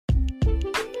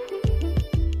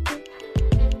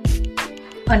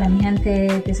Hola, mi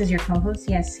gente. This is your co-host,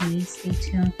 Yessie. Stay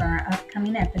tuned for our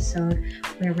upcoming episode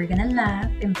where we're going to laugh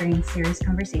and bring serious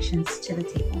conversations to the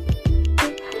table.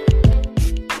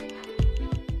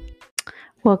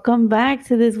 Welcome back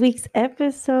to this week's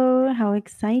episode. How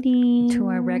exciting. To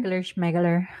our regular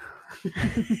schmegular.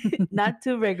 Not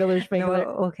too regular No, schmegular.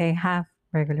 okay, half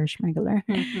regular schmegular.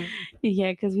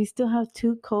 Yeah, because we still have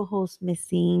two co-hosts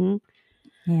missing.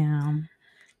 Yeah.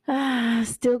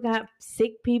 Still got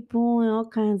sick people and all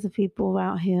kinds of people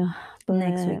out here. But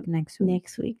Next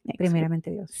week. Primeramente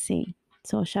Dios. Sí.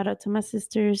 So shout out to my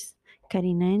sisters,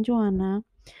 Karina and Joanna.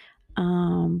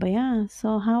 But yeah,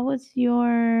 so how was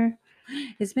your...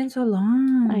 It's been so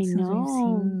long I since know.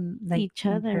 we've seen Each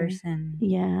in other. person.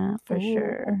 Yeah, for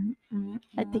sure.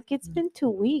 I think it's been 2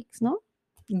 weeks, no?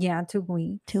 Yeah, 2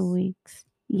 weeks. 2 weeks.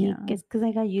 Yeah. Because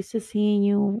I got used to seeing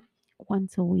you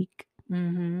once a week.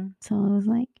 Mm-hmm. So I was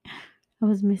like, I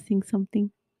was missing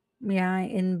something. Yeah,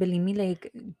 and believe me,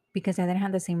 like, because I didn't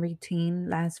have the same routine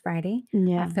last Friday,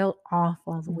 Yeah. I felt off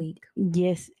all the week.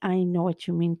 Yes, I know what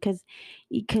you mean. Because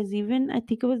even, I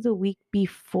think it was the week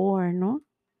before, no?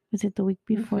 Was it the week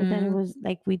before that it was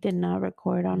like we did not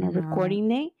record on a recording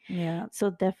day? Yeah. So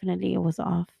definitely it was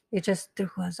off. It just threw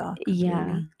us off completely.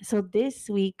 Yeah. So this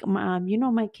week,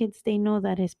 my kids, they know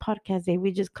that it's podcast day.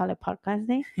 We just call it podcast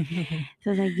day.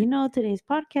 So it's like, today's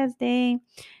podcast day.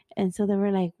 And so they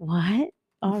were like, what?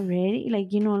 Already?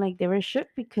 Like they were shook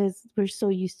because we're so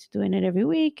used to doing it every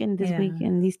week. And this week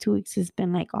and these 2 weeks has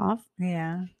been like off.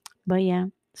 Yeah. But yeah,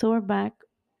 so we're back.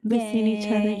 We've seen each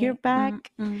other. You're back.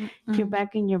 You're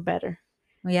back and you're better.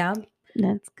 Yeah.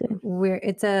 That's good.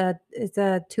 It's a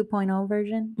 2.0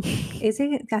 version. Is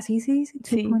it casi se dice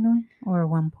 2.0 or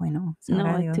 1.0? No,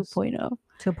 Sabrá it's Dios. 2.0.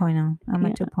 2.0. I'm a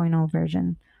Yeah. 2.0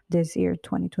 version this year,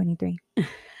 2023.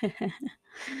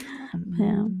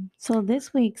 Yeah. So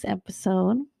this week's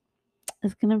episode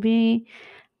is gonna be,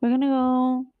 we're gonna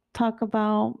go talk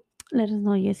about, let us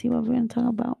know, Yessie, what we're gonna talk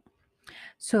about.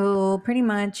 So pretty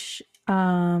much,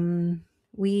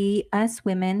 we as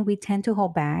women, we tend to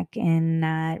hold back and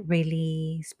not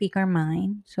really speak our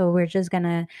mind. So we're just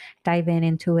gonna dive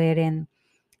into it, and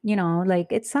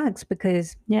like, it sucks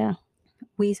because Yeah.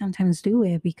 we sometimes do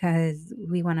it because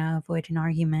we want to avoid an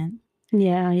argument.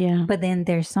 Yeah. But then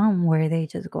there's some where they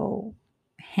just go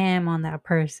ham on that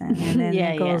person, and then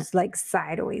Yeah, it goes like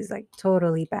sideways, like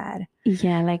totally bad.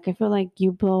 Yeah, like I feel like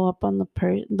you blow up on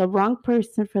the wrong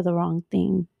person for the wrong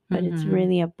thing, but it's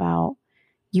really about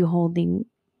you holding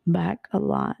back a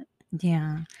lot.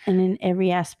 Yeah. And in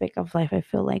every aspect of life, I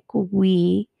feel like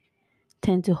we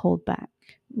tend to hold back.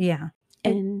 Yeah.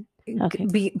 And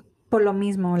okay. Por lo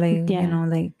mismo, like, Yeah.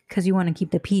 like, because you want to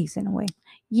keep the peace in a way.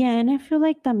 Yeah, and I feel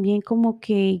like también como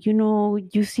que,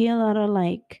 you see a lot of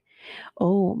like,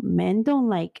 oh, men don't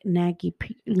like naggy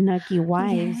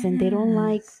wives, and they don't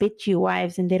like bitchy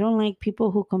wives, and they don't like people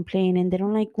who complain, and they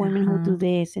don't like women who do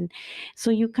this. And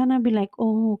so you kind of be like,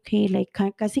 oh, okay, like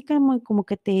casi como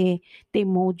que they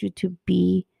mold you to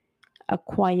be a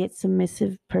quiet,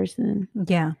 submissive person.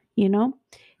 Yeah.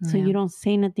 So you don't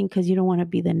say nothing because you don't want to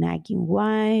be the nagging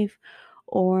wife,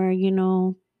 or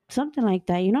something like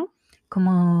that.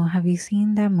 Como, have you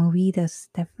seen that movie, The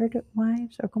Stepford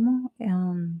Wives, or como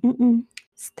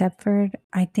Stepford?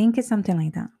 I think it's something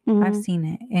like that. I've seen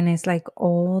it, and it's like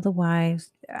all the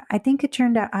wives. I think it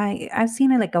turned out. I've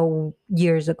seen it like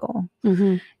years ago.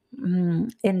 And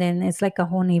then it's like a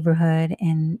whole neighborhood,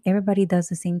 and everybody does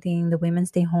the same thing. The women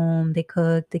stay home, they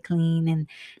cook, they clean, and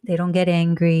they don't get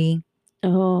angry.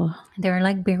 Oh, they're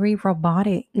like very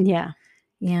robotic. Yeah.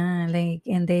 Like,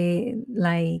 and they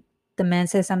like, the man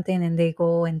says something and they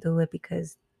go and do it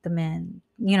because the man,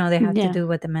 they have to do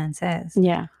what the man says.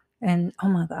 Yeah. And oh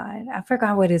my God, I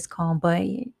forgot what it's called, but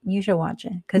you should watch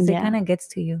it because it kind of gets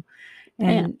to you.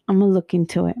 And I'm gonna look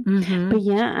into it. But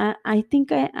yeah, I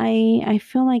think I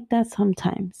feel like that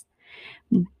sometimes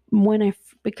when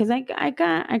because I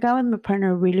got with my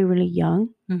partner really, really young.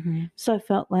 So I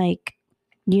felt like,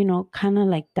 kind of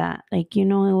like that. Like, it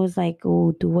was like,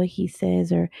 oh, do what he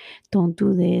says, or don't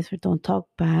do this, or don't talk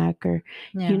back, or,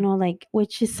 like,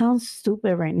 which just sounds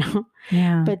stupid right now.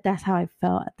 Yeah. But that's how I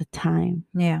felt at the time.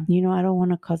 Yeah. I don't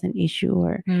want to cause an issue,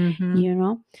 or,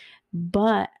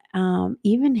 but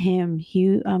even him,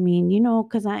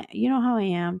 because I, how I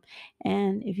am.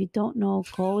 And if you don't know,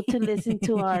 go to listen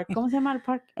to our, ¿cómo se llama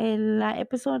el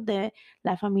episode de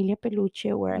La Familia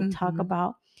Peluche, where I talk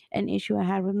about an issue I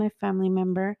had with my family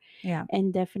member. Yeah.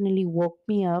 And definitely woke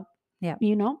me up. Yeah.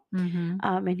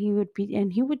 And he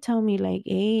would tell me like,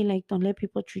 hey, like, don't let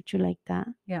people treat you like that.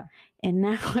 Yeah. And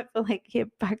now I feel like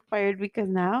it backfired because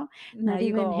now not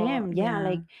even him.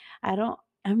 Like, I don't,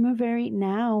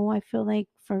 now I feel like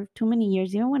for too many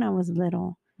years, even when I was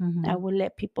little, I would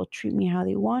let people treat me how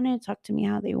they wanted, talk to me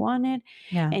how they wanted,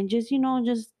 and just,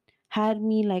 just had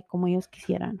me like como ellos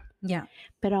quisieran. Yeah.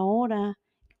 Pero ahora,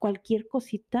 cualquier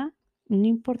cosita, no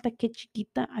importa qué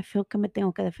chiquita, I feel que me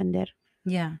tengo que defender.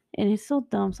 Yeah. And it's so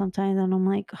dumb sometimes, and I'm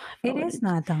like, it is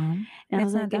not dumb. And I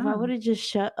was like, if I would have just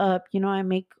shut up, I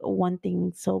make one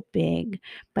thing so big,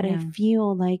 but I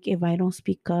feel like if I don't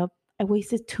speak up, I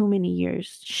wasted too many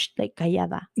years, like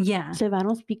callada. Yeah. So if I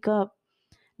don't speak up,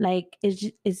 like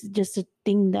it's just a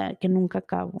thing that que nunca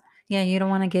acabo. Yeah, you don't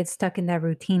want to get stuck in that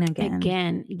routine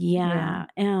again. Yeah.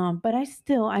 But I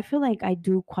feel like I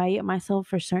do quiet myself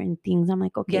for certain things. I'm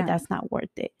like, okay, that's not worth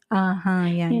it.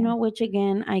 Yeah. Which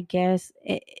again, I guess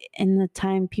in the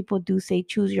time people do say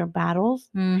choose your battles,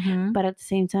 but at the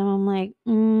same time, I'm like,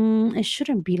 it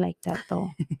shouldn't be like that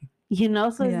though.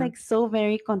 So it's like so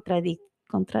very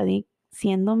contradiciéndome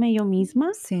yo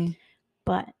misma. Sí.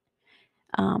 But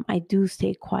I do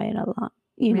stay quiet a lot,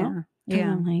 Yeah.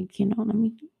 I'm like, let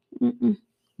me.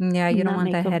 Yeah, you don't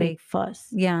want that headache. Big fuss.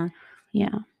 Yeah.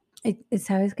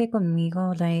 Sabes que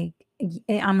conmigo, like,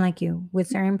 I'm like you. With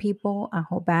certain people, I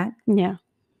hold back. Yeah.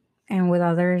 And with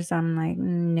others, I'm like,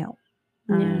 no,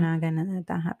 I'm not gonna let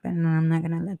that happen. I'm not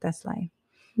gonna let that slide.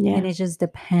 Yeah. And it just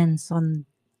depends on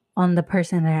the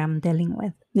person that I'm dealing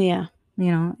with. Yeah.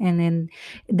 And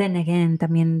then again,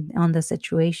 también on the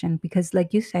situation, because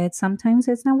like you said, sometimes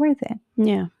it's not worth it.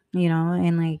 Yeah.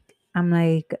 And like, I'm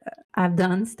like, I've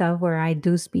done stuff where I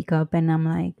do speak up and I'm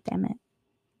like, damn it.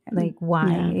 Like, why?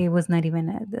 Yeah. It was not even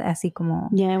así como.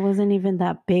 Yeah, it wasn't even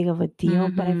that big of a deal,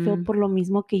 but I feel por lo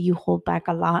mismo que you hold back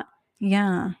a lot.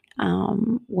 Yeah.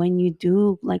 When you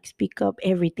do like speak up,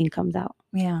 everything comes out.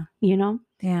 Yeah.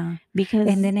 Yeah. Because.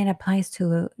 And then it applies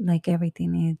to like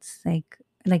everything. It's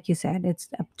like you said, it's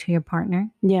up to your partner.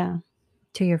 Yeah.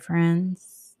 To your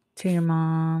friends, to your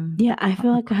mom. Yeah, I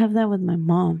feel like I have that with my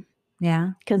mom.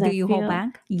 Yeah. Because do you hold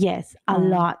back? Yes, a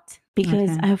lot.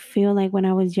 Because I feel like when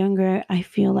I was younger, I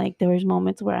feel like there was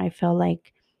moments where I felt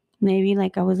like maybe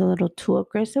like I was a little too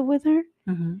aggressive with her.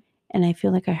 Mm-hmm. And I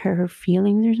feel like I hurt her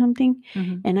feelings or something.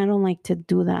 Mm-hmm. And I don't like to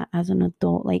do that as an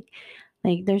adult. Like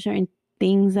there's certain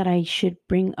things that I should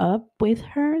bring up with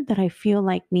her that I feel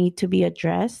like need to be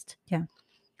addressed. Yeah.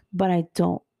 But I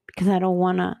don't, because I don't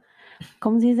want to,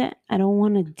 ¿cómo se dice? I don't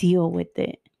want to deal with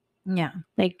it. Yeah.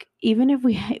 Like, even if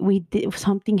we did, if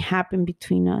something happened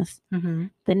between us, the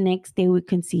next day we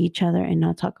can see each other and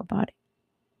not talk about it.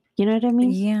 You know what I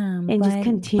mean? Yeah. And just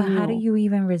continue. But how do you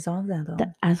even resolve that though?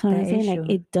 That's what I'm saying. Like,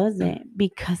 it doesn't,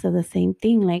 because of the same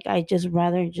thing. Like, I just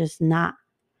rather just not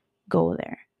go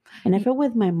there. And I feel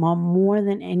with my mom more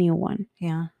than anyone.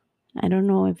 Yeah. I don't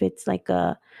know if it's like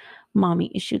a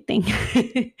mommy issue thing.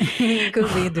 It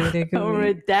could be, dude. It could or be.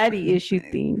 a daddy issue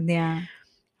thing. Yeah.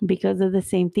 Because of the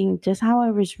same thing. Just how I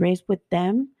was raised with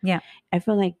them. Yeah. I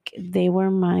feel like they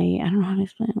were my, I don't know how to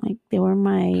explain it. Like, they were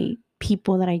my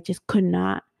people that I just could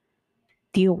not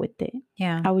deal with it.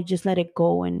 Yeah. I would just let it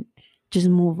go and just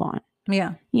move on.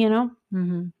 Yeah.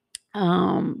 Mm-hmm.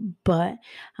 But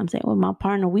I'm saying with my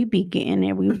partner, we be getting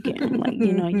it. We be getting like,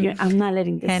 I'm not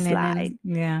letting this slide.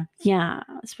 Yeah. Yeah.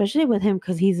 Especially with him,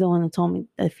 because he's the one that told me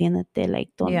defiéndete, like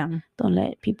don't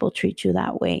let people treat you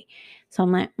that way. So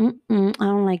I'm like, I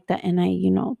don't like that. And I, te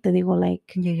digo,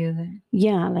 like, you use it.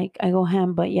 Yeah, like I go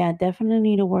ham, but yeah, definitely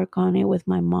need to work on it with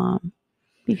my mom,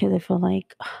 because I feel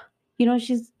like,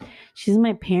 she's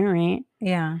my parent.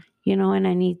 Yeah. And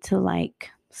I need to like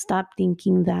stop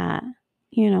thinking that,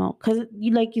 because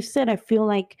like you said, I feel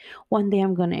like one day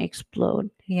I'm going to explode.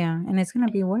 Yeah. And it's going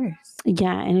to be worse.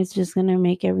 Yeah. And it's just going to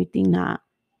make everything not,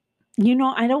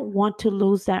 I don't want to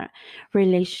lose that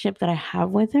relationship that I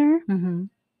have with her. Mm-hmm.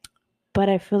 But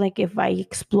I feel like if I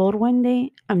explode one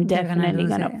day, I'm definitely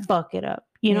going to fuck it up,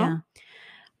 know?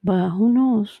 But who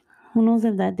knows? Who knows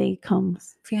if that day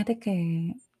comes? Fíjate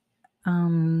que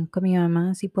con mi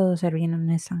mamá sí puedo ser bien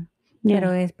honesta. Yeah.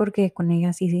 Pero es porque con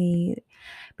ella sí,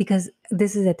 because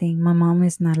this is the thing, my mom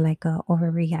is not like a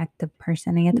overreactive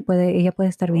person. Ella puede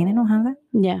estar bien enojada.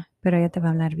 Yeah. Pero ella te va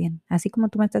a hablar bien. Así como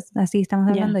tú me estás, así estamos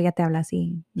hablando, ella te habla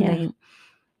así. Yeah. Like,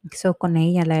 so con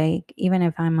ella, like, even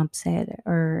if I'm upset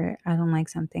or I don't like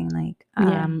something, like,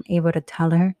 I'm able to tell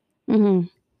her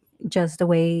just the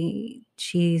way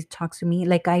she talks to me.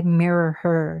 Like, I mirror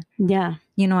her. Yeah.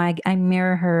 I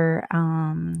mirror her.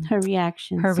 Her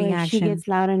reaction. Her reaction. If she gets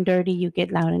loud and dirty, you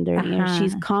get loud and dirty. If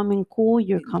she's calm and cool,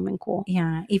 you're calm and cool.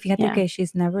 Yeah. Y fíjate que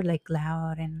she's never like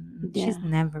loud, and she's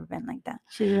never been like that.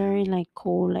 She's very like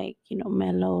cool, like,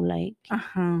 mellow, like.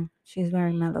 She's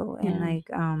very mellow and like,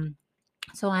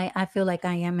 So I feel like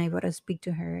I am able to speak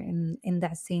to her in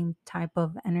that same type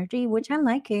of energy, which I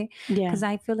like it Yeah. because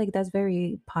I feel like that's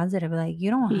very positive. Like you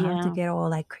don't have to Yeah. get all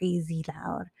like crazy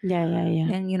loud. Yeah. Yeah.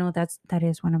 Yeah. And that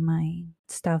is one of my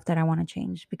stuff that I want to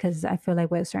change because I feel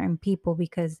like with certain people,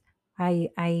 because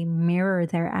I mirror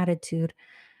their attitude,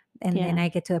 and then Yeah. I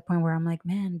get to the point where I'm like,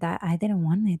 man, that I didn't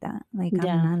want it that. Like I'm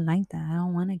Yeah. not like that. I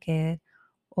don't want to get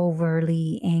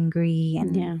overly angry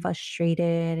and Yeah.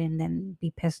 frustrated and then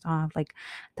be pissed off. Like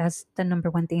that's the number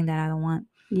one thing that I don't want.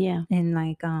 Yeah. And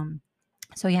like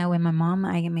so yeah, with my mom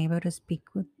I am able to speak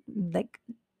with, like,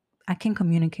 I can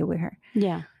communicate with her.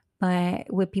 Yeah.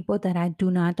 But with people that I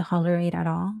do not tolerate at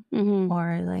all, Mm-hmm.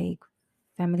 or like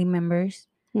family members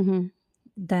Mm-hmm.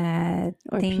 that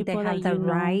Or think they people that have the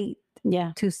right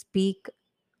Yeah. to speak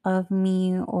of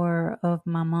me or of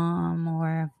my mom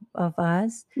or of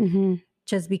us Mm-hmm.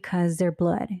 just because they're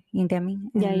blood. You get me?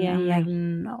 Yeah. And Yeah. I'm like, Yeah.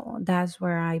 no, that's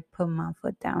where I put my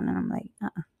foot down and I'm like,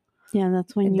 Yeah.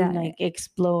 That's when you that like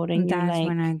explode and you're that's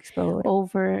when I like explode.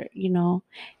 over,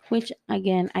 which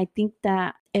again, I think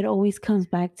that it always comes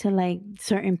back to like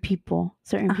certain people.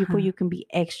 Certain people, Uh-huh. you can be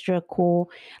extra cool,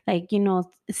 like,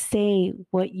 say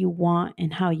what you want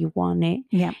and how you want it,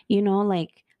 Yeah.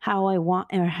 like how I want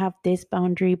or have this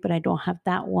boundary, but I don't have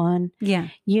that one, Yeah.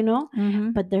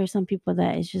 Mm-hmm. but there's some people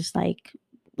that is just like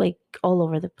all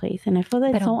over the place. And I feel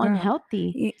that's But so girl,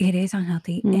 unhealthy. it is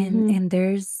unhealthy, and Mm-hmm.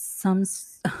 there's some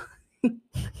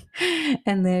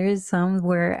and there is some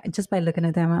where just by looking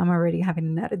at them, I'm already having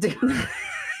an attitude.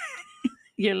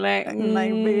 You're like, I'm like,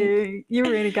 babe, you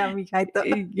really got me hyped up.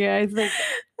 yeah, it's like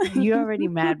you're already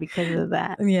mad because of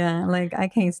that. Yeah, like I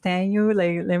can't stand you.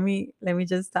 Like let me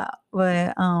just stop.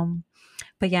 But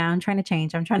yeah, I'm trying to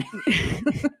change. I'm trying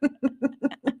to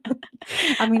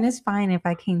I mean, it's fine if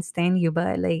I can't stand you,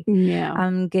 but like Yeah.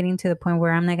 I'm getting to the point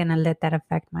where I'm not gonna let that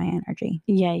affect my energy.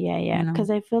 Yeah, yeah, yeah. Because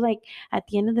I feel like at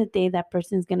the end of the day, that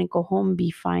person's gonna go home and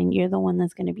be fine. You're the one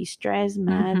that's gonna be stressed,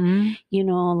 mad,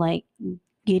 Mhm. like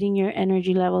getting your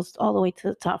energy levels all the way to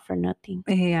the top for nothing.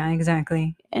 Yeah,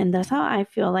 exactly. And that's how I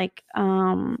feel like,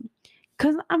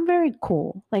 because I'm very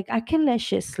cool. Like I can let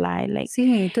shit slide. Like,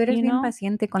 Sí, tú eres you bien know,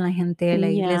 paciente con la gente.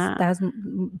 Like les yeah. das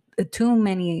too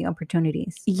many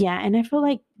opportunities. Yeah, and I feel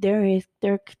like there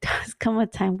does come a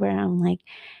time where I'm like,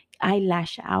 I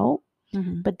lash out,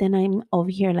 Mhm. but then I'm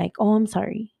over here like, oh, I'm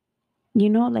sorry.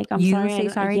 Like I'm You sorry. say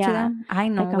sorry to Yeah, them? I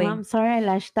know. like I'm sorry I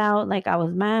lashed out. Like I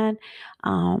was mad.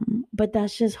 But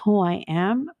that's just who I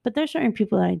am. But there's certain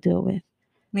people that I do it with,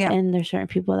 Yeah. and there's certain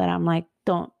people that I'm like,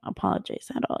 don't apologize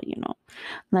at all.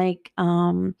 Like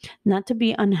not to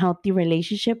be unhealthy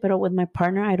relationship, but with my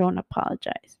partner, I don't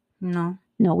apologize. No.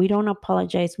 No, we don't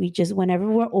apologize. We just, whenever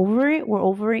we're over it, we're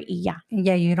over it. Yeah.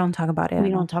 Yeah, you don't talk about it. We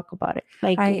don't talk about it.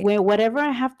 Like I whatever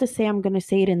I have to say, I'm gonna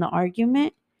say it in the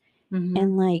argument, Mhm.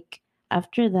 and like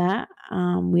after that,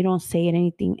 we don't say it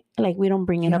anything. Like we don't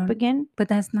bring it up again. But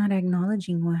that's not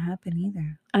acknowledging what happened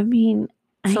either. I mean,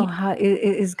 So how it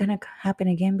is gonna happen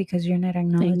again because you're not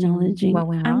acknowledging what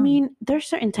went wrong? I mean, there's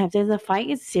certain times if the fight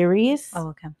is serious. Oh,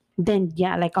 okay. Then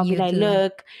yeah, like I'll be like,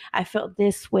 look, I felt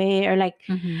this way, or like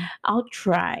I'll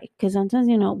try, because sometimes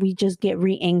we just get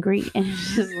angry and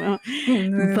it's just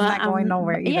it's not going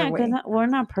nowhere either yeah, because we're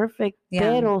not perfect.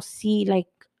 Pero sí, like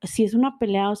si es una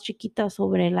pelea chiquita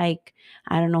sobre like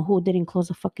I don't know who didn't close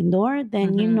the fucking door,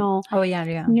 then oh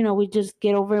yeah. we just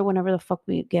get over it whenever the fuck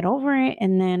we get over it,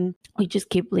 and then we just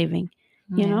keep living,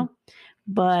 you know.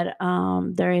 But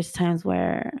there is times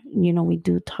where we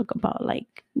do talk about like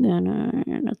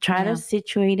try to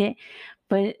situate it,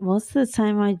 but most of the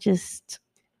time I just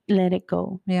let it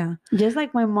go. Yeah, just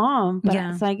like my mom.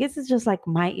 But so I guess it's just like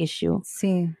my issue.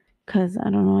 See, because I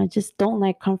don't know, I just don't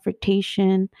like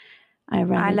confrontation. I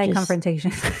like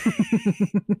confrontation.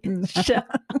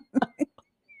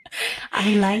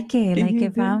 I like it. Like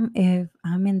if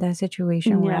I'm in that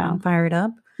situation where I'm fired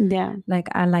up, like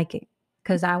I like it.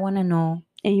 Because I want to know,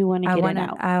 and you want to get it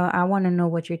out. I want to know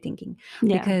what you're thinking,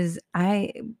 because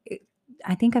I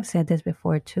think I've said this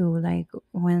before too. Like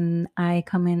when I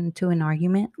come into an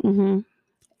argument,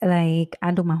 like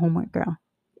I do my homework, girl.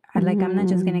 I'm not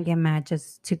just gonna get mad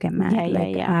just to get mad.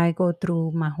 I go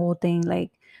through my whole thing.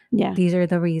 Like these are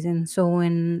the reasons. So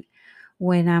when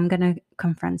I'm gonna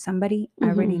confront somebody, I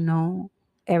already know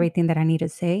everything that I need to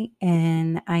say,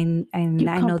 and I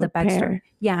know the backstory.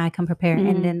 Yeah, I can prepare,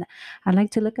 and then I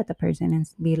like to look at the person and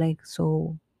be like,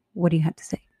 "So, what do you have to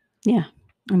say?" Yeah,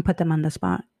 and put them on the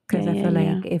spot, because I feel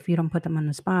like if you don't put them on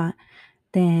the spot,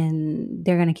 then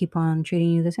they're gonna keep on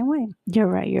treating you the same way. You're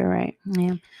right.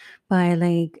 Yeah, but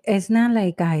like it's not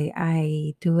like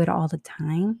I do it all the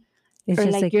time. It's or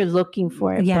just like you're looking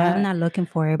for it. Yeah, but, I'm not looking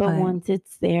for it. But once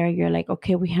it's there, you're like,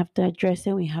 okay, we have to address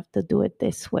it. We have to do it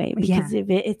this way. Because if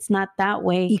it's not that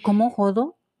way. Y como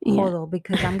jodo,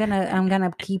 because I'm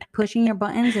gonna keep pushing your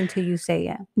buttons until you say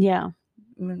it. Yeah.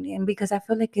 And because I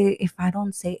feel like if I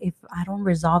don't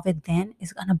resolve it, then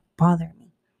it's gonna bother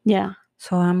me. Yeah.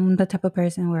 So I'm the type of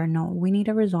person where no, we need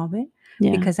to resolve it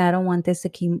because I don't want this to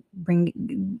keep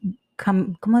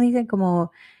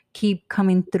keep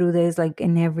coming through this like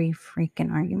in every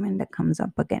freaking argument that comes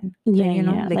up again. Yeah, you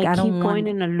know, like I don't keep going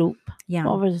in a loop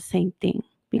over the same thing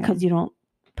because you don't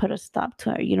put a stop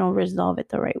to it. You don't resolve it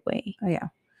the right way. Yeah.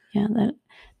 Yeah,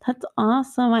 that's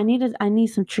awesome. I need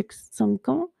some tricks, some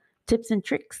tips and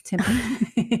tricks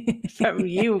from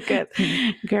you, because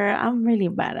girl, I'm really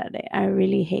bad at it. I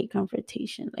really hate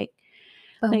confrontation.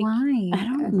 But why? I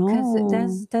don't know.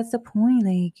 Because that's the point.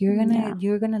 Like you're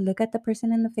gonna look at the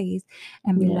person in the face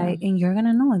and be like, and you're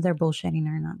gonna know if they're bullshitting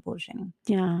or not bullshitting.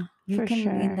 Yeah, you can,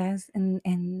 sure.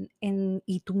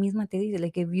 Y tú misma te dices,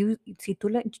 like si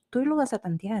tú lo vas a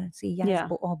tantear, si ya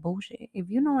es all bullshit. If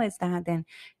you know it's that, then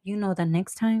you know that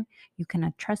next time you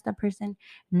cannot trust that person.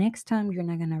 Next time you're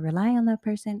not gonna rely on that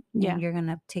person. Yeah, and you're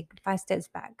gonna take 5 steps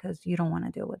back because you don't want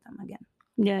to deal with them again.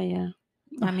 Yeah.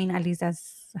 I mean, at least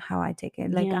that's how I take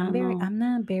it. Like I'm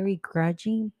not very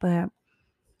grudgy, but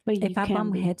if I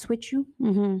bump heads with you,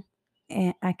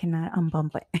 I cannot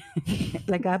unbump it.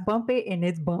 Like I bump it and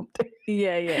it's bumped.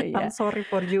 Yeah. I'm sorry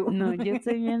for you. No, yo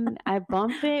estoy bien. I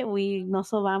bump it, we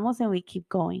nos sobamos and we keep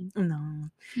going. No,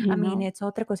 I mean, it's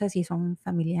otra cosa si son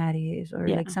familiares or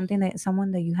like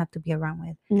someone that you have to be around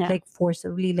with. Like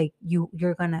forcibly, like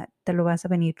you're gonna, te lo vas a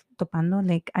venir topando.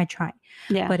 Like I try.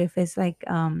 Yeah. But if it's like,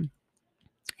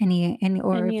 any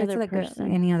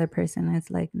other person,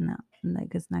 it's like no,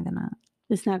 like it's not gonna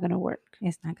work.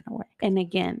 It's not gonna work. And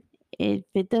again, if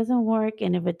it doesn't work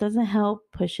and if it doesn't help,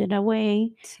 push it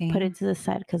away, put it to the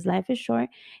side, because life is short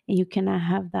and you cannot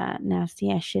have that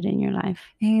nasty ass shit in your life.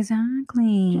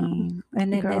 Exactly. And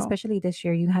then especially this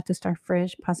year, you have to start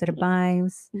fresh, positive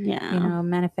vibes. Yeah. You know,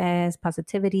 manifest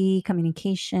positivity,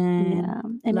 communication. Yeah.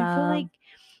 And love. I feel like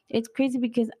it's crazy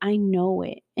because I know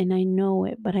it,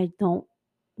 but I don't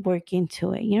work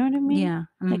into it. You know what I mean? Yeah.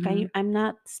 Mm-hmm. Like I'm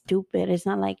not stupid. It's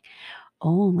not like,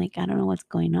 oh, like I don't know what's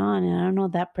going on, and I don't know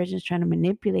that person's trying to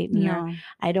manipulate me. No. Or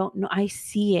I don't know. I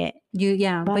see it.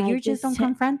 But you just don't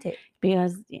confront it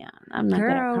because I'm not good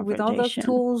at confrontation. With all those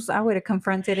tools, I would have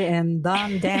confronted it and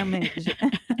done damage.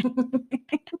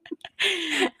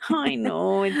 I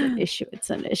know it's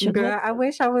an issue. Girl, I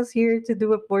wish I was here to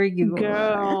do it for you,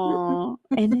 girl.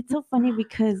 And it's so funny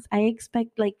because I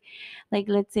expect like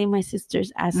let's say my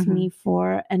sisters ask me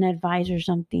for an advice or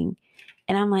something,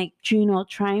 and I'm like,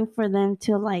 trying for them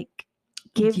to like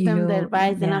give them the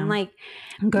advice, and I'm like,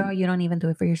 girl, you don't even do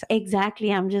it for yourself.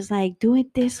 Exactly. I'm just like, do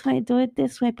it this way,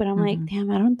 but I'm like, damn,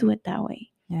 I don't do it that way.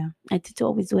 Yeah, I tend to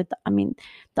always do it.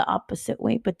 The opposite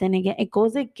way. But then again, it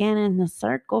goes again in a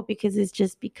circle because it's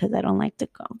just because I don't like to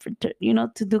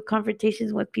to do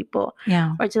confrontations with people.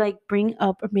 Yeah, or to like bring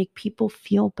up or make people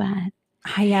feel bad.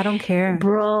 I don't care,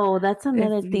 bro. That's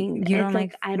another thing. You don't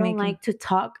like I don't like to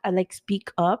talk. I like speak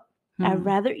up. I'd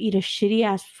rather eat a shitty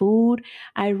ass food.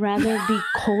 I'd rather be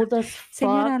cold as fuck.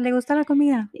 Señora, ¿le gusta la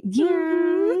comida?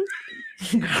 Yeah.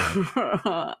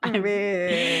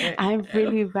 I'm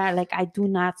really bad. Like I do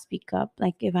not speak up.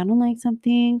 Like if I don't like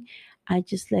something, I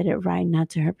just let it ride, not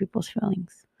to hurt people's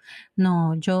feelings.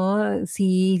 No, yo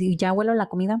si ya huelo la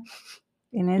comida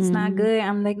and it's not good,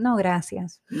 I'm like, no,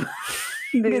 gracias.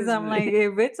 Because I'm like,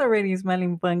 if it's already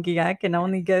smelling funky, I can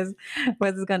only guess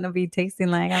what it's gonna be tasting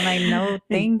like. I'm like, no,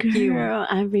 thank you.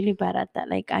 I'm really bad at that.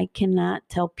 Like I cannot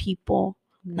tell people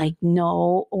like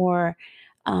no, or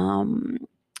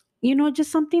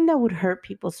just something that would hurt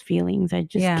people's feelings. I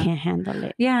just can't handle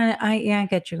it. Yeah, I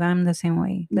get you. I'm the same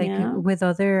way. Like with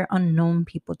other unknown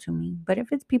people to me. But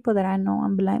if it's people that I know,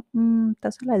 I'm like,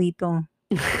 está saladito.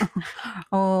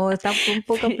 Está un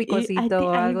poco picosito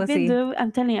o algo así.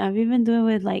 I'm telling you, I've even done it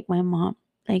with like my mom.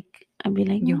 Like I'd be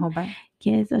like, you hold back?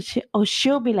 Yes, or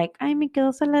she'll be like, ay, me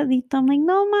quedó saladito. I'm like,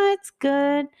 no, ma, it's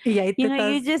good.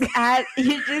 You just add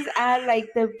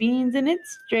like the beans and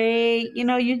it's straight.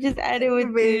 You just add it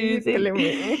with beans.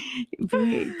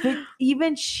 But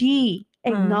even she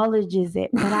acknowledges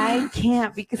it, but I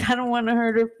can't because I don't want to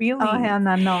hurt her feelings. Oh, hell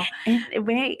no. And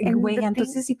wait,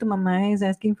 entonces si tu mamá is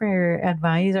asking for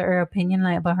advice or opinion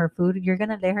like about her food, you're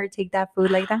gonna let her take that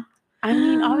food like that? I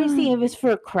mean, obviously, if it's for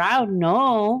a crowd,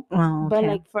 no. Oh, okay. But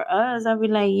like for us, I'll be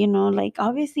like, like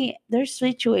obviously, there's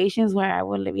situations where I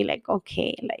will be like,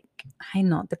 okay, like I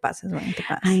know, te pasas, güey, te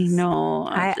pasas. I know.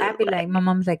 I'd be like, my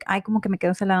mom's like, ay, como que me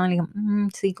quedo salado. Y le digo,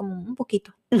 sí, como un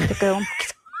poquito. Te quedó un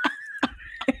poquito.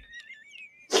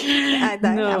 That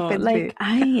No, happens, like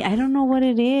I don't know what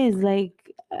it is.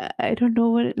 Like I don't know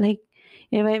what like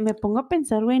if I me pongo a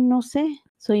pensar, güey, no sé.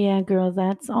 So yeah, girl,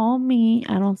 that's all me.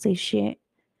 I don't say shit.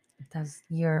 That's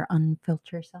your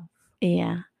unfiltered self.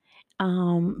 Yeah.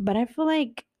 But I feel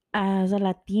like as a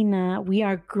Latina, we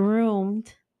are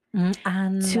groomed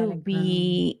to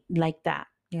be like that.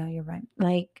 Yeah, you're right.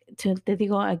 Like te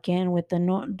digo again with the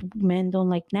men don't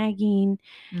like nagging.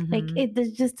 Like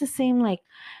it's just the same. Like,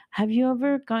 have you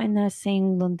ever gotten that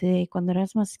saying donde cuando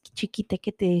eras más chiquita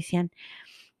que te decían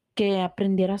que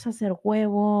aprendieras a hacer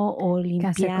huevo o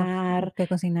limpiar, que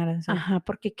cocinaras? Ajá,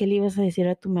 porque qué le ibas a decir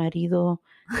a tu marido,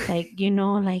 like you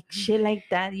know, like shit like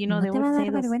that. You know, ¿No they te va would a say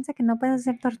dar those. vergüenza que no puedes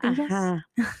hacer tortillas? Ajá.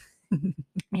 And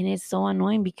it's so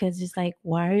annoying because it's like,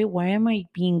 why am I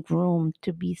being groomed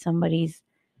to be somebody's,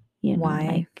 you know,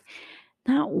 Wife. like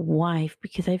not wife,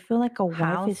 because I feel like a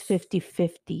wife is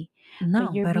 50-50. No,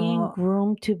 but you're being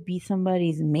groomed to be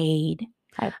somebody's maid.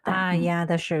 Yeah,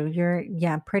 that's true.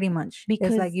 Pretty much.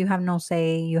 Because it's like you have no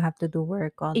say, you have to do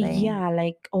work all day. Yeah,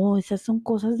 like, oh, esas son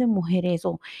cosas de mujeres,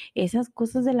 o esas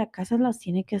cosas de la casa las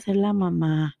tiene que hacer la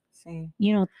mamá. Sí.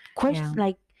 You know, questions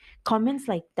like comments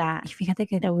like that. Y fíjate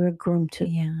que that we're groomed to,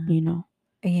 you know.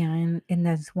 Yeah, and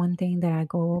that's one thing that I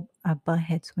go butt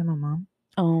heads with my mom.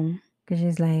 Oh. Because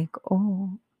she's like,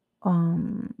 oh,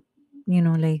 you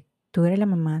know, like, tú eres la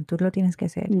mamá, tú lo tienes que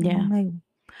hacer. Yeah. And I'm like,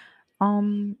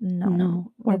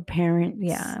 no. We're parents.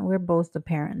 Yeah, we're both the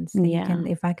parents. Yeah.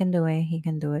 If I can do it, he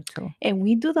can do it too. And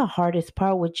we do the hardest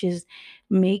part, which is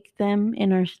make them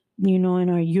in our, you know, in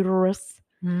our uterus,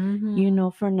 you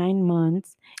know, for 9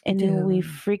 months. And then we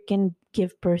freaking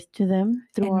give birth to them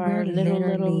through our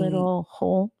little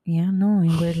hole. Yeah, no,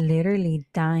 and we're literally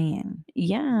dying.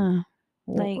 Yeah.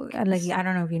 Like, I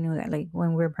don't know if you knew that. Like,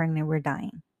 when we're pregnant, we're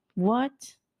dying. What?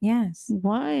 Yes.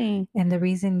 Why? And the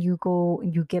reason you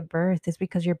give birth is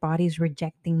because your body's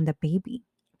rejecting the baby.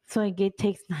 So it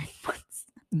takes 9 months.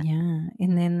 Yeah.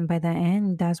 And then by the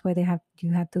end, that's why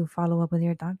you have to follow up with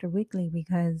your doctor weekly,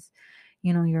 because,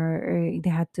 you know, they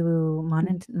have to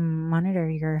monitor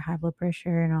your high blood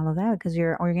pressure and all of that, because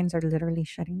your organs are literally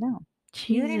shutting down. Jesus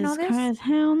you didn't know this? Christ,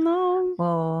 hell no.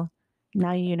 Well,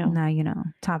 now you know.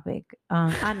 Topic.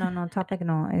 No, topic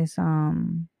no. Is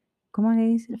 ¿cómo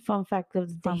le dice? Fun fact of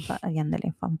the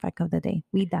day. Fun fact of the day.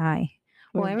 We die.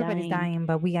 Everybody's dying,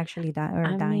 but we actually die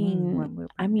or dying when we're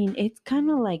pregnant. I mean, it's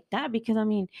kind of like that, because I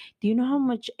mean, do you know how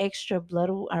much extra blood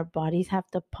our bodies have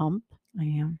to pump? I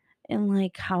am. And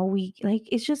like how we like,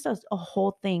 it's just a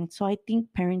whole thing. So I think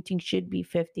parenting should be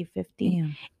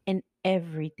 50-50 in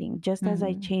everything. Just as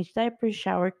I change diapers,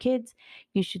 shower kids,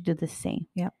 you should do the same.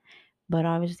 Yep. But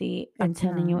obviously, I'm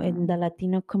telling you, in the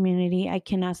Latino community, I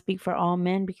cannot speak for all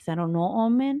men because I don't know all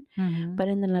men. But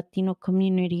in the Latino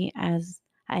community, as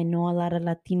I know a lot of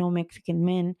Latino Mexican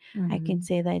men, I can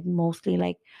say that mostly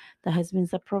like the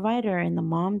husband's a provider and the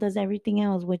mom does everything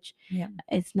else, which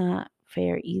it's not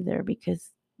fair either,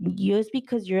 because just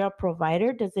because you're a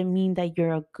provider doesn't mean that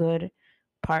you're a good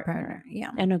partner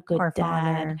and a good dad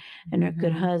father. And a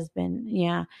good husband.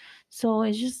 Yeah. So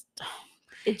it's just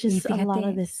a lot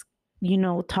of this, you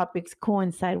know, topics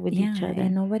coincide with each other.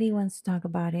 And nobody wants to talk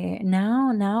about it.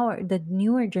 Now the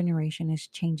newer generation is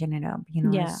changing it up, you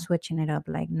know, switching it up.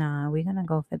 Like, nah, we're going to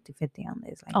go 50-50 on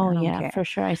this. Like, oh, yeah, care. For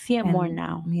sure. I see it more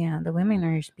now. Yeah, the women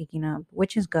are speaking up,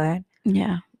 which is good.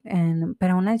 Yeah.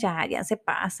 Pero unas ya se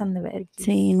pasan de ver.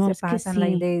 Sí, no se pasan,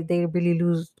 like they really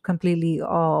lose completely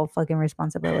all fucking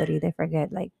responsibility. They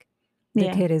forget, like,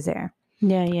 the kid is there.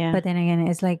 Yeah, yeah. But then again,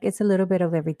 it's like, it's a little bit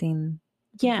of everything.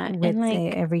 Yeah, with, and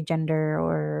like every gender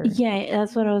or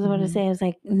that's what I was about to say. I was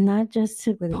like, not just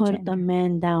to put the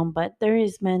men down, but there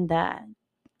is men that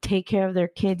take care of their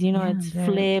kids. You know, it's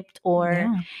flipped, or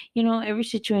you know, every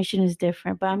situation is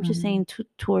different. But I'm just saying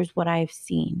towards what I've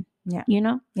seen. Yeah, you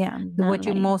know, what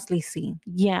you mostly see.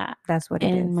 Yeah, that's what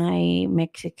it is. In my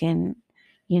Mexican,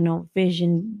 you know,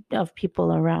 vision of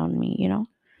people around me. You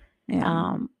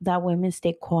know. That women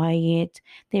stay quiet.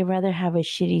 They rather have a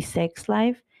shitty sex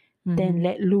life than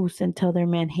let loose and tell their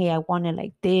man, hey, I want it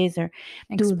like this, or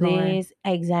explore. Do this.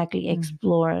 Exactly.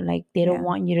 Explore. Like, they don't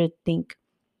want you to think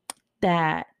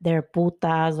that they're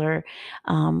putas, or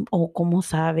oh, ¿cómo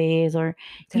sabes? Or,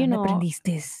 you know,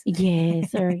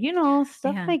 yes, or, you know,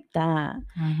 stuff like that,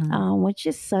 which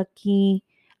is sucky.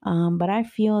 But I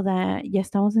feel that ya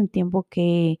estamos en tiempo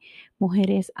que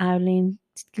mujeres hablen,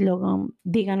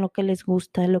 digan lo que les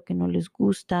gusta, lo que no les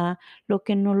gusta, lo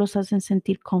que no los hacen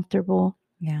sentir comfortable.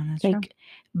 Yeah, that's true. Like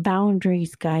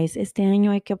boundaries, guys. Este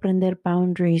año hay que aprender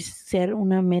boundaries, ser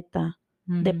una meta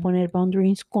de poner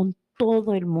boundaries con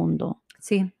todo el mundo.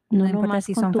 Sí, No importa nomás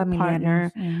si con son tu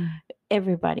familiares. partner.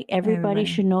 Everybody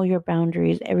should know your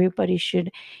boundaries. Everybody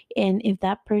should. And if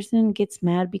that person gets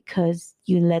mad because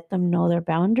you let them know their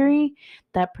boundary,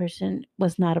 that person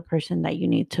was not a person that you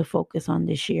need to focus on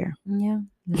this year. Yeah,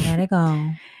 let it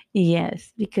go.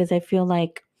 Yes, because I feel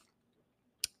like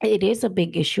it is a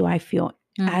big issue. I feel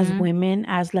as women,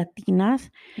 as Latinas,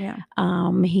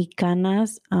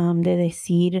 mexicanas, de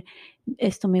decir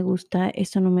esto me gusta,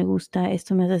 esto no me gusta,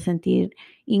 esto me hace sentir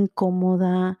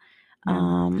incómoda.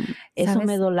 Eso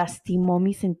me lastimó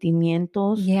mis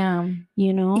sentimientos. Yeah,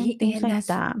 you know, things like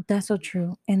that. That's so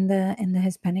true. In the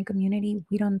Hispanic community,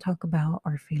 we don't talk about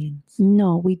our feelings.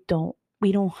 No, we don't.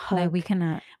 We don't hug. Like we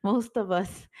cannot. Most of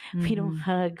us, we don't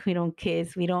hug. We don't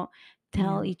kiss. We don't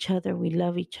tell each other we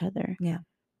love each other. Yeah,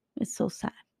 it's so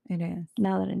sad. It is.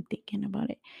 Now that I'm thinking about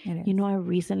it. It is. You know, I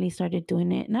recently started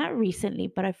doing it. Not recently,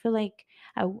 but I feel like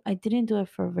I didn't do it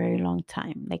for a very long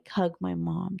time. Like hug my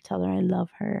mom, tell her I love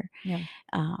her. Yeah.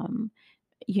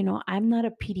 You know, I'm not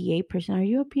a PDA person. Are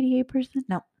you a PDA person?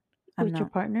 No. With your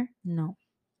partner? No.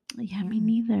 Yeah, me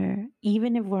neither.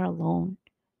 Even if we're alone.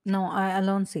 No,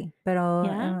 alone sí, pero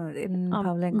in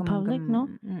public. In public, no.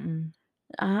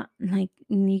 Like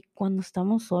ni cuando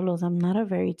estamos solos. I'm not a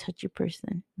very touchy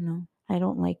person. No. I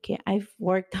don't like it. I've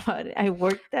worked about it. I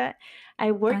worked at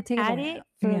it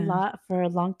for a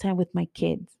long time with my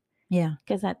kids. Yeah.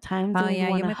 Because at times they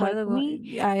would want to hug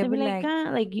me. They'd be like,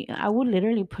 I would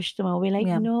literally push them. I would be like,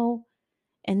 no.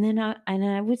 And then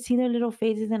I would see their little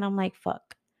faces and I'm like,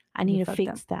 fuck, I need to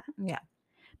fix that. Yeah.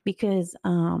 Because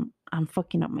I'm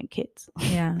fucking up my kids.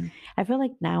 Yeah. I feel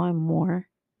like now I'm more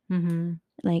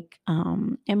like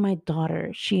and my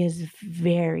daughter, she is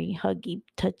very huggy,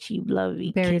 touchy,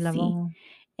 lovey, very kissy, lovable.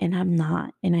 and I'm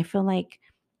not. And I feel like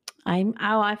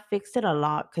I fixed it a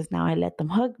lot because now I let them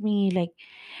hug me. Like,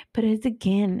 but it's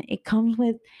again, it comes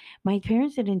with my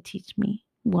parents didn't teach me.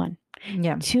 One.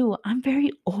 Yeah. Two, I'm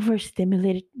very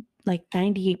overstimulated like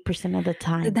 98% of the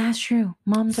time. That's true.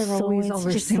 Moms are always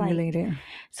overstimulated.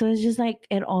 So it's just like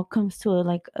it all comes to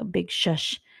a big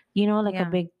shush, you know, like a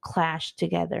big clash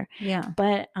together. Yeah.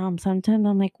 But sometimes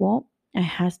I'm like, well, I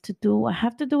have to do what I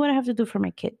have to do for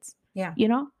my kids. Yeah. You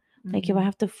know? Like if I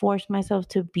have to force myself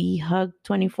to be hugged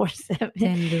 24/7,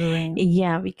 then do it.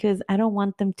 Yeah, because I don't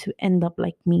want them to end up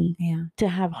like me. Yeah. To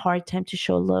have hard time to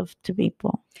show love to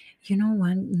people. You know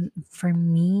what? For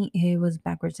me, it was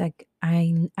backwards. Like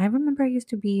I remember I used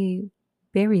to be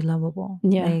very lovable.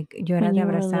 Yeah. Like yo era de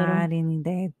abrazar and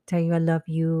they tell you I love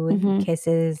you and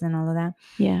kisses and all of that.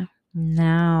 Yeah.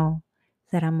 Now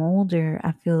that I'm older,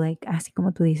 I feel like, así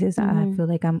como tú dices, I feel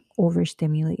like I'm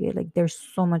overstimulated. Like there's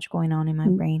so much going on in my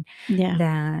brain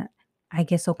that I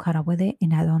get so caught up with it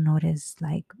and I don't notice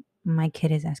like my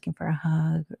kid is asking for a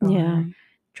hug or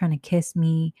trying to kiss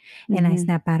me. And I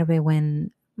snap out of it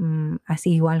when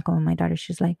así igual como my daughter,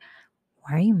 she's like,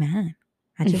 why are you mad?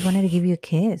 I just wanted to give you a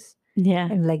kiss. Yeah.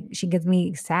 And like she gives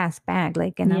me sass back.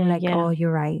 Like, and I'm like, oh, you're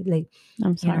right. Like,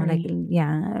 I'm sorry. You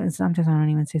know, like, sometimes I don't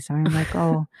even say sorry. I'm like,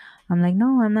 oh, I'm like,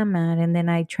 no, I'm not mad. And then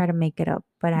I try to make it up,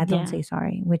 but I don't say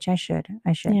sorry, which I should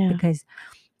because,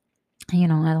 you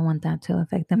know, I don't want that to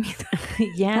affect them either.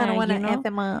 I don't want to F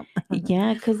them up.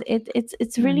 Yeah, because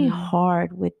it's really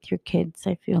hard with your kids,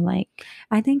 I feel like.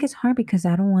 I think it's hard because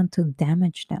I don't want to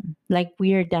damage them. Like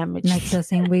we're damaged. Like the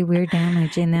same way we're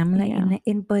damaged. And I'm like,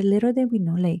 but little did we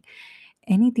know, like,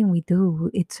 anything we do,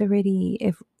 it's already,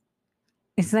 if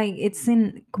it's like, it's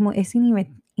como es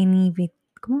inevitable.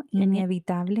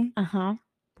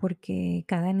 Porque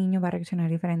cada niño va a reaccionar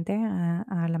diferente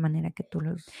a la manera que tú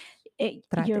los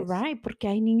trates. You're right, porque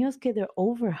hay niños que they're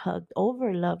overhugged,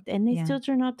 overloved, and they still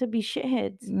turn out to be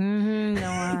shitheads. No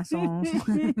assholes.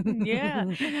 Yeah,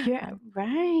 you're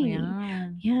right.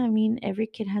 Yeah, I mean, every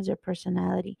kid has their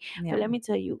personality. But let me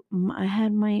tell you, I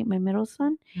had my middle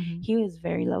son. He was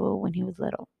very lovable when he was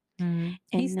little. And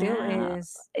he still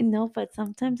is. No, but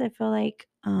sometimes I feel like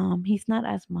he's not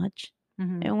as much.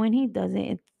 And when he does it,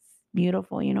 it's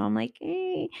beautiful. You know, I'm like,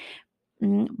 hey.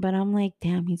 But I'm like,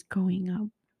 damn, he's growing up.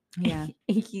 Yeah.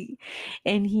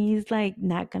 And he's like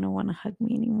not gonna want to hug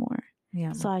me anymore.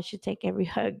 Yeah. So I should take every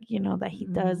hug, you know, that he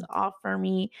does offer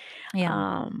me.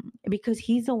 Yeah. Because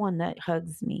he's the one that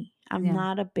hugs me. I'm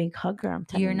not a big hugger. I'm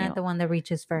telling you. You're not the one that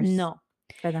reaches first. No.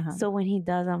 For the hug. So when he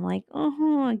does, I'm like,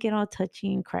 I get all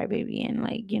touchy and crybaby and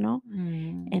like, you know.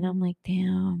 And I'm like,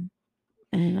 damn.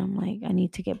 And I'm like, I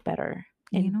need to get better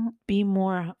and, you know, be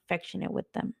more affectionate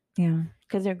with them. Yeah.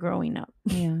 Because they're growing up.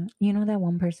 Yeah. You know that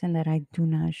one person that I do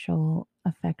not show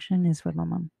affection is with my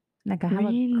mom. Like I have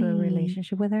a good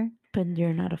relationship with her. But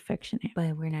you're not affectionate.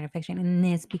 But we're not affectionate. And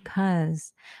it's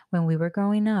because when we were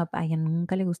growing up, a ella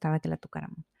nunca le gustaba que la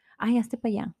tocáramos. Ay, hazte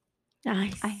para allá.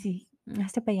 I see.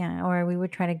 Hazte para allá. Or we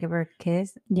would try to give her a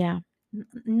kiss. Yeah.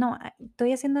 No,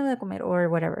 estoy haciendo de comer or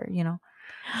whatever, you know.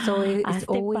 So it's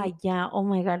always. Oh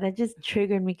my God, that just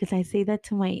triggered me because I say that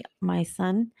to my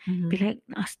son. Be like,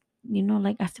 you know,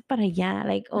 like hazte para allá,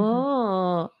 like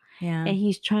oh, yeah, and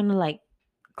he's trying to like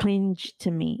clinch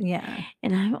to me. Yeah,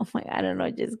 and I'm oh my God, I don't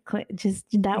know, just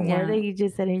that word that you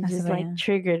just said, it just like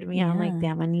triggered me. I'm like,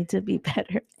 damn, I need to be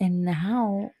better. And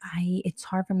now it's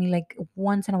hard for me. Like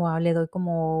once in a while, le doy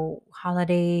como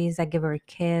holidays, I give her a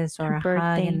kiss or a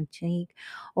hug in the cheek,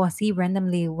 or así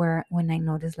randomly when I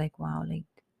notice like, wow, like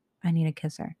I need to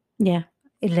kiss her. Yeah.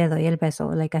 Le doy el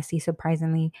beso, like así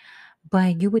surprisingly.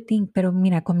 But you would think, pero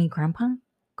mira, con mi grandpa,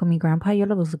 yo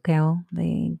lo besuqueo.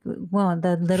 Like, well,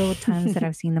 the little times that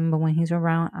I've seen him, but when he's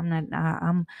around,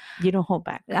 you don't hold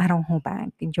back. I don't hold back.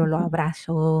 Yo lo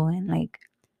abrazo and like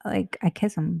I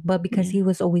kiss him. But because he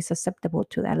was always susceptible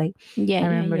to that. Like, I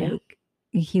remember like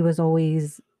he was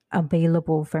always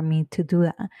available for me to do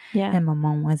that. Yeah. And my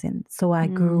mom wasn't. So I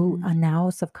grew, now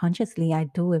subconsciously I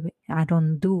do it. I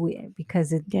don't do it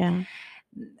because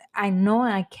I know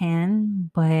I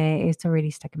can, but it's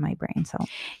already stuck in my brain. So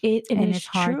it's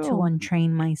hard to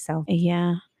untrain myself.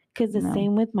 Yeah. Because the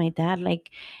same with my dad. Like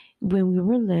when we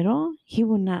were little, he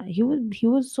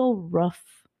was so rough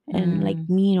and like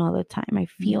mean all the time. I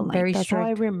feel like very that's strict. how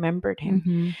I remembered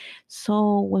him.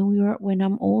 So when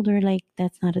I'm older, like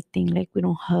that's not a thing. Like we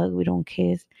don't hug, we don't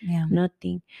kiss,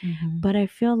 nothing. But I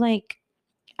feel like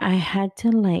I had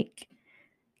to like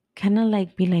kind of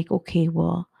like be like, okay,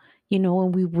 well, you know,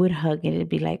 when we would hug it'd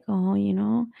be like, oh, you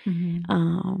know,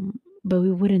 but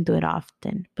we wouldn't do it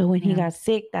often. But when he got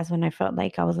sick, that's when I felt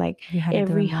like I was like,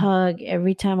 every hug,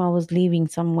 every time I was leaving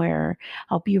somewhere,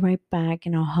 I'll be right back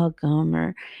and I'll hug him,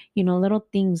 or, you know, little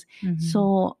things.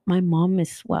 So my mom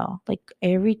as well, like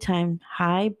every time,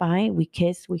 hi, bye, we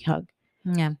kiss, we hug.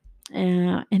 Yeah.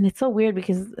 And it's so weird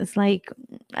because it's like,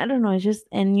 I don't know, it's just,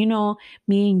 and you know,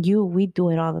 me and you, we do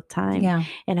it all the time. Yeah.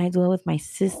 And I do it with my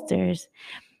sisters.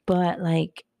 But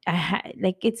like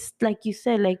like it's like you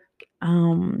said, like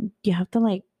you have to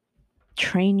like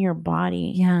train your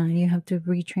body. Yeah, you have to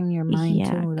retrain your mind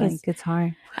too. Like it's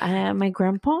hard. My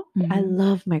grandpa, I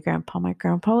love my grandpa. My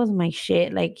grandpa was my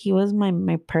shit. Like he was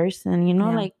my person, you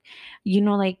know, like, you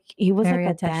know, like he was very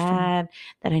like a dad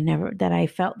that I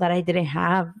felt that I didn't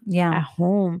have at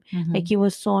home. Like he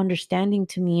was so understanding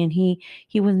to me, and he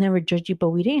was never judgy, but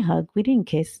we didn't hug, we didn't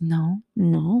kiss.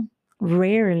 No,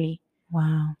 rarely.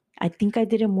 Wow. I think I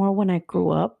did it more when I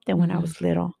grew up than when I was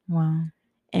little. Wow.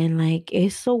 And like,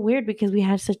 it's so weird because we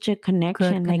had such a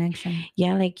connection. Good connection. Like,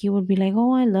 yeah, like he would be like,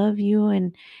 oh, I love you.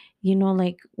 And, you know,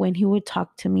 like when he would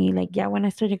talk to me, like, yeah, when I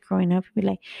started growing up, he'd be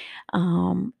like,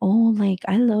 oh, like,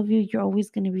 I love you. You're always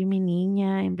going to be mi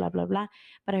niña and blah, blah, blah.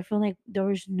 But I feel like there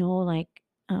was no like,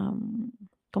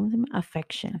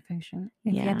 affection.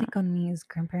 Yeah. Fíjate con mis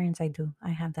grandparents, I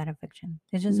have that affection.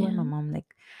 It's just with my mom.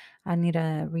 Like, I need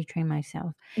to retrain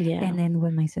myself. Yeah. And then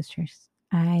with my sisters,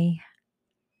 I'm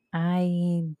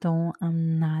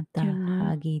not the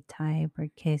huggy type or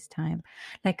kiss type.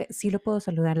 Like, sí lo puedo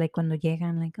saludar, like cuando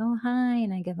llegan, like, oh, hi,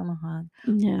 and I give them a hug.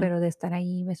 Yeah. Pero de estar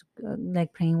ahí,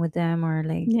 like playing with them or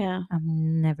like, I've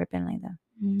never been like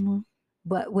that.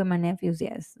 But with my nephews,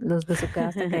 yes. Los besuqueo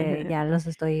hasta que ya los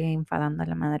estoy enfadando a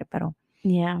la madre, pero.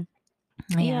 Yeah.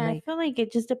 Yeah, like, I feel like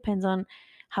it just depends on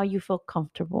how you feel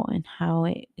comfortable and how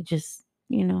it just,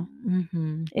 you know,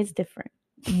 it's different.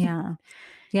 Yeah.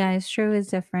 Yeah, it's true. It's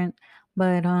different.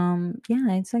 But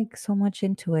yeah, it's like so much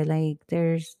into it. Like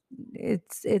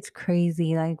it's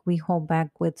crazy. Like we hold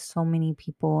back with so many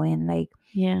people, and like,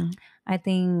 I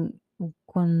think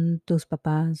con tus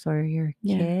papás or your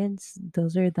kids,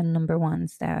 those are the number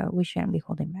ones that we shouldn't be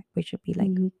holding back. We should be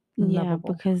like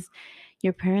lovable. Because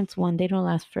your parents, they don't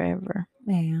last forever.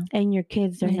 Yeah. And your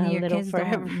kids, they're not little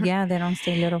forever. They don't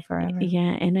stay little forever.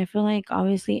 Yeah. And I feel like,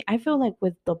 obviously,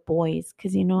 with the boys,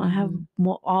 because, you know, I have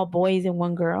all boys and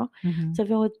one girl. So I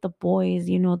feel with the boys,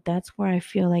 you know, that's where I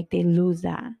feel like they lose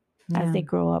that as they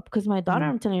grow up. Because my daughter,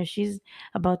 I'm telling you, she's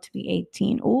about to be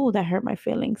 18. Oh, that hurt my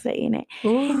feelings saying it.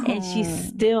 Ooh. And she's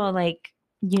still like,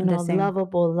 you know,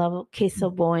 lovable,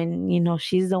 kissable. And, you know,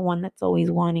 she's the one that's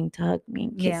always wanting to hug me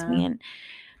and kiss me.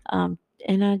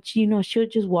 And I, you know, she'll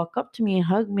just walk up to me and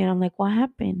hug me. And I'm like, what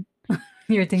happened?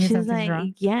 You're thinking she's something's like,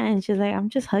 wrong? Yeah. And she's like, I'm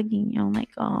just hugging you. I'm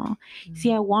like, oh.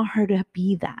 See, I want her to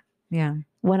be that. Yeah.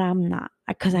 What I'm not.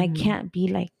 Because I can't be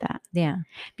like that. Yeah.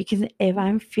 Because if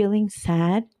I'm feeling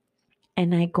sad,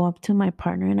 and I go up to my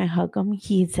partner and I hug him,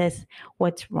 he says,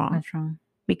 "What's wrong?" What's wrong?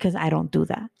 Because I don't do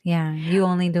that. Yeah, you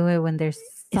only do it when there's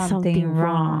something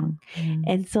wrong.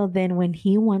 And so then when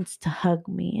he wants to hug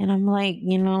me, and I'm like,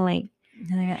 like,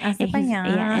 Hazte pa' allá.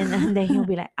 and then he'll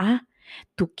be like,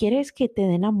 tú quieres que te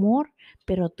den amor,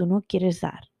 pero tú no quieres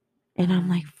dar. And I'm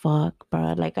like, fuck,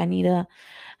 bro. Like, I need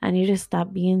to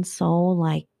stop being so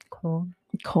like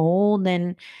cold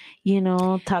and,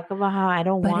 talk about how I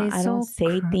don't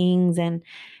say things. And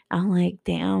I'm like,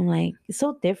 damn, like, it's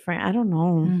so different. I don't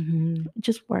know.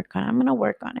 Just work on it. I'm going to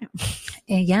work on it.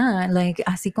 Yeah, like,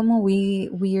 así como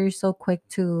we are so quick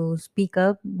to speak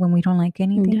up when we don't like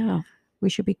anything. Yeah. We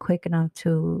should be quick enough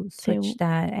to switch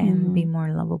that and be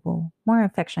more lovable, more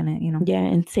affectionate, Yeah,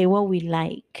 and say what we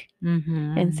like.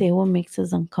 And say what makes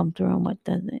us uncomfortable and what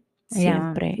doesn't.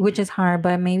 Siempre. Yeah, which is hard,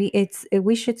 but maybe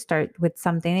we should start with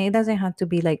something. It doesn't have to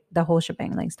be like the whole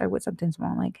shebang. Like, start with something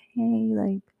small, like, hey,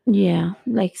 like, yeah,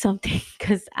 like something.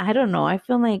 Because I don't know, I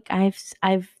feel like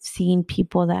I've seen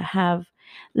people that have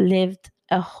lived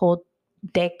a whole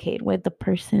decade with the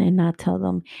person and not tell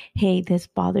them, hey, this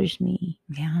bothers me.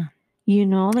 Yeah.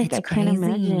 Like, I can't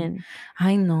imagine.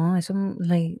 I know. So,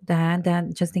 like, that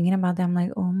just thinking about that, I'm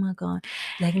like, oh my God.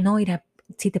 Like, no,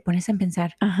 si te pones a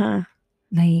pensar,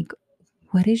 like,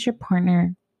 what is your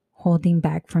partner holding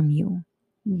back from you?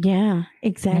 Yeah,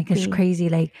 exactly. Like, it's crazy.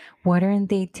 Like, what aren't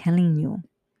they telling you?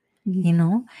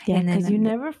 Yeah, because you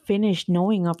never finish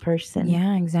knowing a person.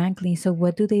 Yeah, exactly. So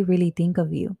what do they really think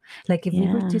of you? Like, if we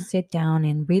were to sit down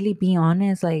and really be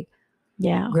honest, like,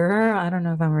 yeah, girl, I don't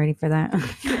know if I'm ready for that.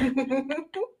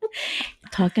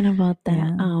 Talking about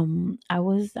that, I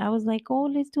was like, oh,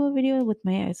 let's do a video with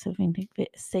my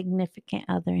significant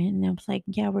other, and I was like,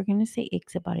 yeah, we're gonna say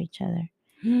icks about each other.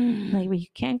 Like, but you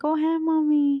can't go ham on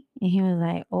me. And he was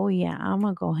like, oh yeah, I'm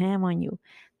gonna go ham on you.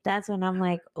 That's when I'm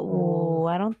like, oh,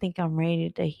 I don't think I'm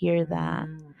ready to hear that.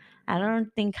 I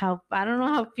don't know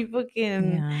how people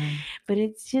can, but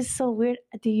it's just so weird.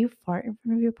 Do you fart in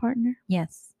front of your partner?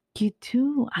 Yes. You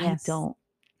do? Yes. I don't.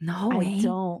 No, I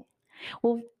don't.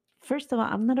 Well, first of all,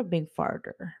 I'm not a big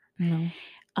farter. No.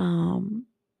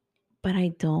 But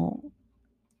I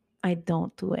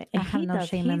don't do it. And I have no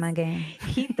shame in my game.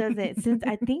 He does it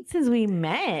since we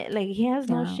met. Like, he has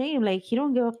no shame. Like, he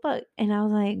don't give a fuck. And I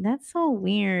was like, that's so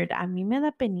weird. A mí me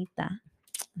da penita.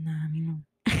 Nah, a mí no.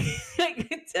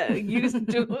 Used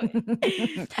to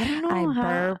it. I don't know. I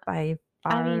burp. I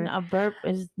fart. I mean, a burp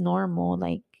is normal.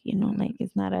 Like, like,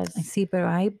 it's not as. See, but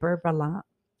I burp a lot.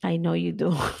 I know you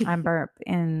do. I burp,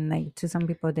 and like, to some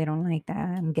people they don't like that.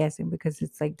 I'm guessing because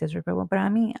it's like disrespectful. But I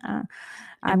mean,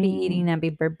 I be eating, I be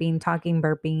burping, talking,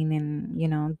 burping, and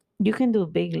you can do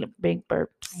big burps.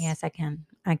 Yes, I can.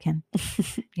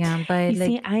 Yeah, but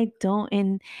see, I don't.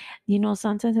 And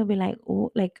sometimes he'll be like,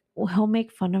 oh, like, he'll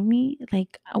make fun of me.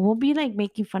 Like, we'll be like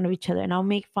making fun of each other, and I'll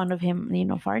make fun of him,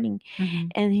 farting,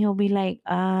 and he'll be like,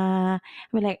 I'll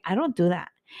be like, I don't do that,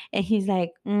 and he's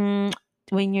like,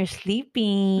 when you're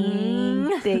sleeping,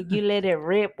 that you let it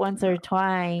rip once or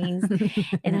twice.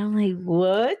 And I'm like,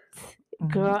 what?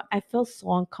 Girl, I feel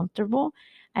so uncomfortable.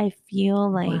 I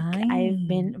feel like I've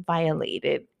been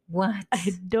violated. What?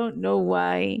 I don't know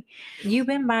why. You've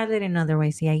been violated in other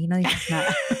ways. Yeah, it's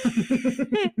not.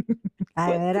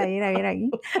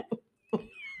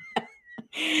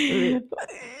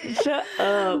 Shut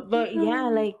up. But yeah,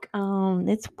 like,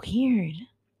 it's weird.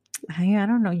 I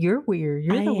don't know. You're weird.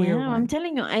 You're the weird one. I'm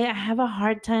telling you, I have a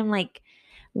hard time. Like,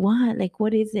 what? Like,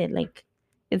 what is it? Like,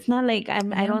 it's not like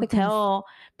I don't tell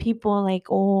people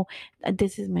like, oh,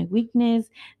 this is my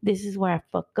weakness. This is where I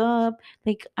fuck up.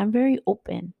 Like, I'm very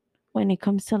open when it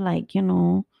comes to, like,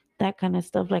 that kind of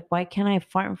stuff. Like, why can't I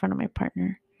fart in front of my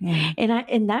partner? Yeah.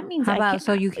 And that means how about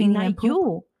so you can't even poop?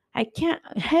 You. I can't.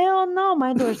 Hell no.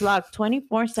 My door's locked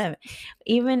 24/7.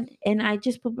 And I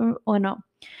just put. Oh no.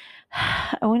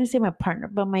 I want to say my partner,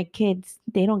 but my kids,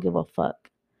 they don't give a fuck.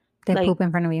 They poop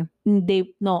in front of you?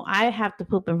 No, I have to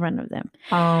poop in front of them.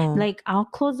 Oh. Like, I'll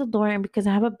close the door, and because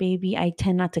I have a baby, I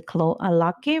tend not to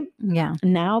lock it. Yeah.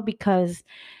 Now, because,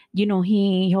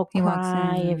 he'll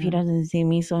cry if he doesn't see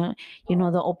me. So,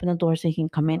 they'll open the door so he can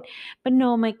come in. But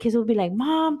no, my kids will be like,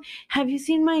 Mom, have you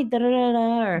seen my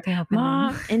da-da-da-da? Or,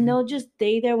 Mom, and they'll just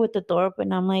stay there with the door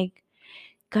open. I'm like,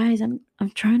 guys, I'm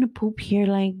trying to poop here.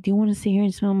 Like, do you want to sit here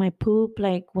and smell my poop?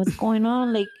 Like, what's going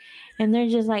on? Like, and they're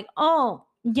just like, oh,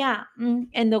 yeah.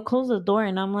 And they'll close the door,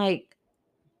 and I'm like,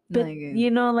 but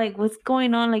like, what's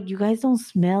going on? Like, you guys don't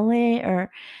smell it, or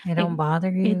it don't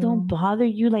bother you. It don't bother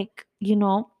you, like,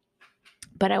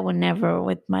 but I would never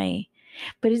with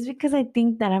but it's because I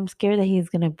think that I'm scared that he's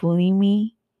gonna bully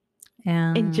me.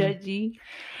 and judgy.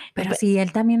 Pero si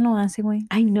él también lo hace, güey.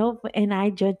 I know, and I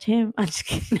judge him. I'm just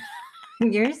kidding.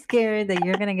 You're scared that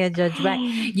you're gonna get judged back.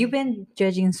 You've been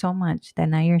judging so much that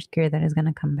now you're scared that it's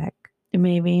gonna come back.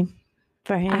 Maybe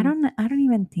for him. I don't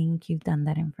even think you've done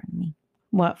that in front of me.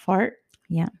 What, fart?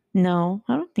 Yeah. No,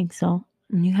 I don't think so.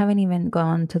 You haven't even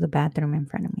gone to the bathroom in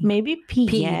front of me. Maybe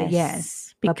pee,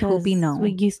 yes. But poopy, no.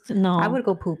 We used to know. I would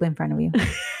go poop in front of you.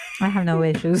 I have no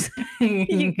issues.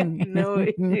 You got no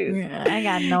issues. I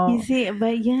got no. You see,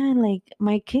 but yeah, like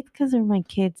my kids, because they're my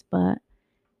kids, but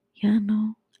yeah,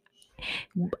 no.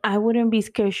 I wouldn't be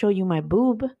scared to show you my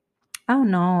boob. Oh,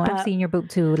 no. I've seen your boob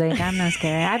too. Like, I'm not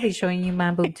scared. I'd be showing you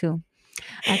my boob too.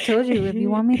 I told you, if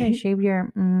you want me to shave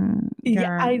your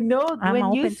yeah, I know.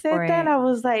 When you said that, I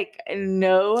was like,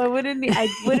 no, I wouldn't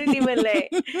even let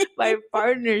my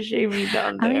partner shave me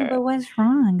down there. I mean, but what's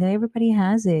wrong? Everybody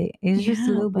has it. It's just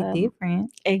a little bit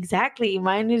different. Exactly.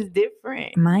 Mine is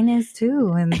different. Mine is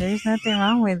too. And there's nothing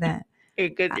wrong with that.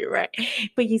 Because you're right.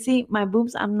 But you see, my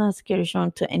boobs, I'm not scared to show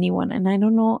them to anyone. And I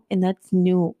don't know. And that's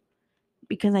new.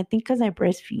 Because I think because I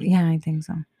breastfeed. Yeah, I think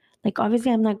so. Like,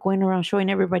 obviously, I'm not going around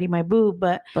showing everybody my boob,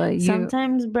 but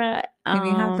sometimes, bruh, if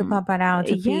you have to pop it out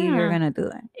to pee, you're going to do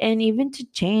it. And even to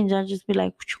change, I'll just be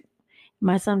like,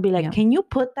 my son be like, can you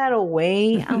put that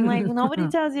away? I'm like, nobody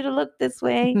tells you to look this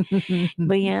way.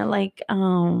 But yeah, like,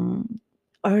 or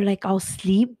like I'll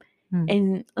sleep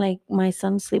and like my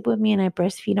son sleep with me and I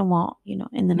breastfeed him all,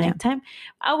 in the nighttime.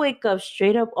 I wake up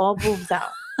straight up, all boobs out.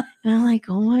 And I'm like,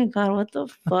 oh my God, what the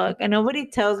fuck? And nobody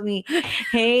tells me,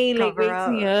 hey, like, wakes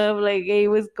me up, like, hey,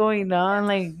 what's going on?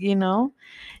 Like,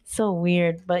 so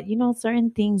weird. But,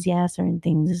 certain things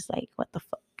is like, what the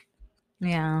fuck?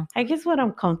 Yeah. I guess what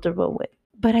I'm comfortable with.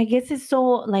 But I guess it's so,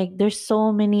 like, there's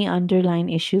so many underlying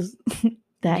issues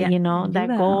that, that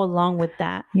go along with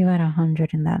that. You got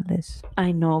 100 in that list.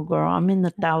 I know, girl. I'm in the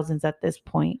thousands at this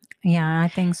point. Yeah, I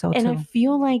think so, and too. And I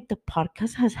feel like the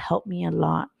podcast has helped me a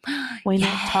lot when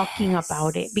I'm talking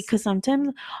about it. Because sometimes,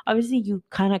 obviously, you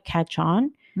kind of catch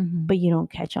on, but you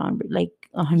don't catch on, like,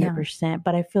 100%. Yeah.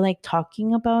 But I feel like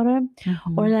talking about it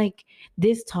or, like,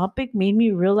 this topic made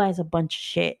me realize a bunch of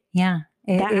shit. Yeah.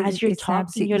 As you're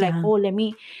talking, you're like, oh, let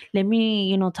me,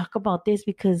 talk about this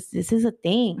because this is a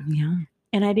thing. Yeah.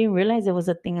 And I didn't realize it was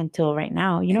a thing until right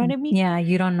now. You know what I mean? Yeah,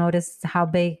 you don't notice how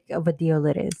big of a deal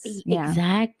it is. Yeah.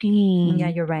 Exactly. Yeah,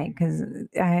 you're right. Because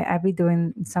I be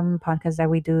doing some podcasts that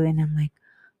we do, and I'm like,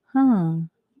 huh.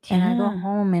 Yeah. And I go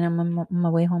home, and I'm on my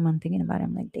way home, I'm thinking about it.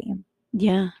 I'm like, damn.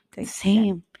 Yeah,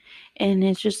 same. Yeah. And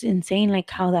it's just insane, like,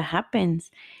 how that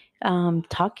happens.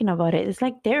 Talking about it. It's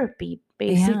like therapy,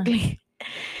 basically. Yeah.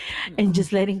 And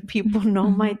just letting people know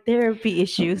my therapy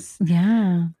issues.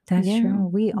 Yeah, that's true.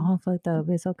 We all fucked up.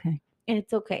 It's okay.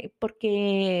 It's okay.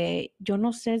 Porque yo no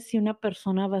sé si una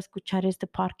persona va a escuchar este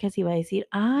podcast y va a decir,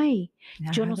 ay,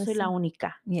 yo no soy la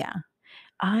única. Yeah.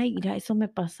 Ay, mira, eso me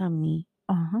pasa a mí.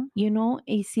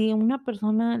 Y si una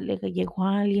persona le llegó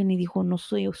a alguien y dijo, no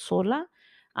soy sola,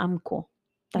 I'm cool.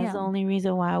 That's the only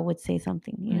reason why I would say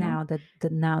something. Now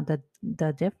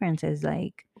the difference is,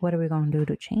 like, what are we going to do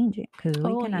to change it? Because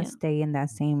we cannot stay in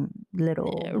that same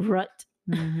little rut.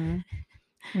 We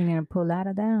need to pull out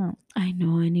of that. I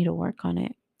know. I need to work on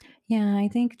it. Yeah, I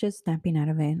think just snapping out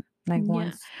of it. Like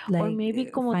once, like, or maybe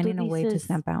finding a way to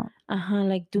snap out.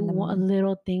 Like do a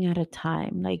little thing at a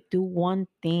time. Like do one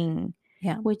thing.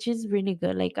 Yeah. Which is really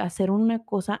good. Like hacer una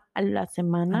cosa a la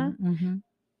semana.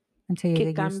 Until you que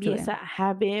get cambie used to esa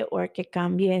habit or que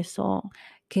cambie eso.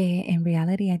 Que in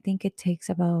reality, I think it takes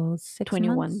about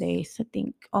 21 months. days, I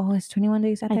think. Oh, it's 21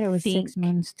 days? I thought it was 6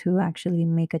 months to actually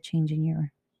make a change in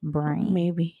your brain.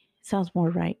 Maybe. Sounds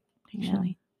more right,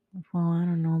 actually. Yeah. Well, I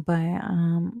don't know. But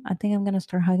I think I'm going to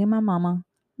start hugging my mama.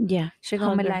 Yeah. She's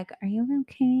going to be like, are you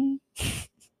okay?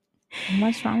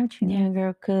 What's wrong with you? Yeah,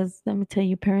 girl, because let me tell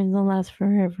you, parents don't last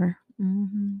forever.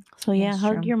 So, yeah,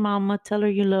 hug your mama. Tell her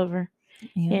you love her.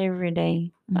 Yeah. Every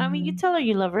day. I mean, you tell her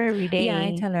you love her every day. Yeah,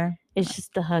 I tell her. It's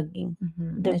just the hugging.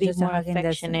 The being more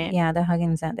affectionate. Yeah, the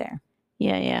hugging's not there.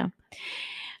 Yeah.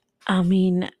 I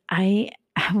mean, I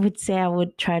would say I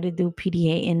would try to do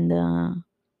PDA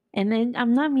and then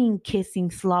I'm not mean kissing,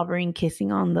 slobbering,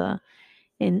 kissing on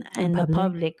in the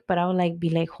public, but I would be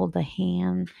like hold a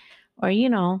hand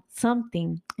or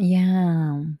something.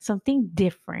 Yeah, something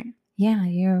different. Yeah,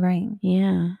 you're right.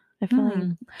 Yeah. I feel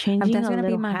like changing that's gonna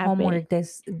be my homework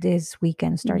this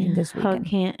weekend, starting this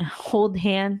weekend. Hold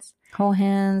hands,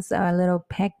 a little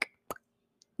peck.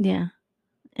 Yeah,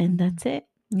 and that's it.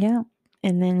 Yeah,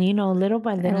 and then little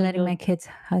by little, and letting my kids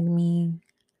hug me.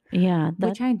 Yeah,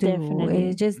 which I do. Definitely.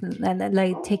 It's just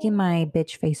like taking my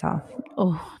bitch face off.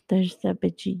 Oh, there's that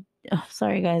bitchy oh,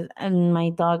 sorry guys, and my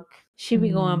dog, she be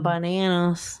going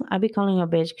bananas. I be calling her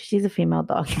bitch because she's a female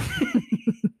dog.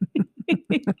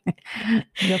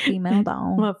 Your female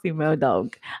dog. My female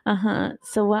dog.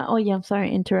 So what? Oh yeah, I'm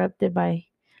sorry, interrupted by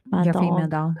my Your dog. female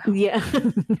dog. Yeah.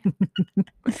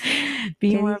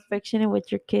 Be more affectionate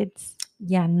with your kids.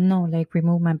 Yeah, no, like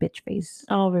remove my bitch face.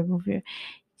 Oh, remove your.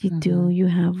 You do. You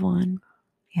have one.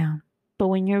 Yeah. But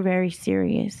when you're very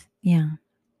serious. Yeah.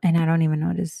 And I don't even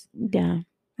notice. Yeah.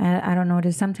 I don't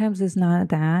notice. Sometimes it's not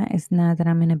that. It's not that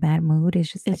I'm in a bad mood.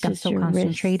 It's just like I'm so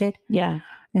concentrated. Yeah.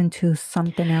 Into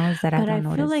something else that I don't notice.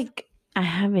 But I feel like I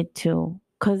have it too.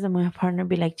 Because my partner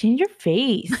be like, change your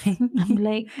face. I'm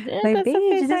like, like,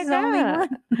 bitch, this is the only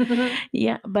one.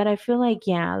 Yeah. But I feel like,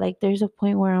 yeah, like there's a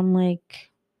point where I'm like,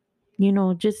 you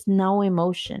know, just no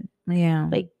emotion. Yeah.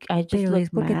 Like I just Pero look es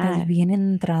porque mad. estás bien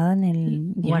entrada en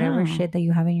el whatever shit that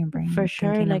you have in your brain. For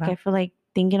sure. Like I feel like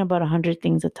thinking about 100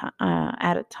 things at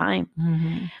a time.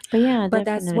 But yeah, but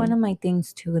definitely. That's one of my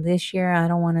things too. This year, I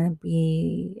don't want to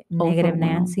be negative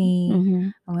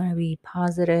Nancy. I want to be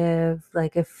positive.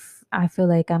 Like if I feel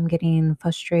like I'm getting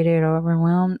frustrated or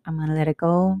overwhelmed, I'm gonna let it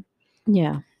go.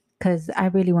 Yeah, because I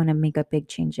really want to make a big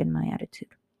change in my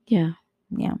attitude. Yeah.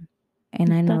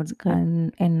 And I know,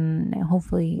 and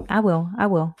hopefully I will.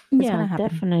 It's gonna happen.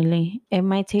 Definitely. It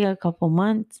might take a couple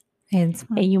months. It's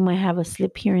fine. And you might have a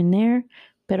slip here and there,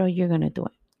 but you're gonna do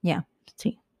it. Yeah.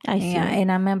 See, I see. Yeah, and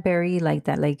I'm very like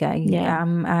that. Like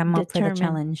I'm up for the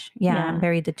challenge. Yeah, I'm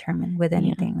very determined with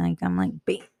anything. Like I'm like,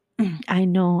 I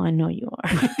know you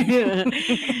are.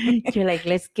 You're like,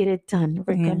 let's get it done.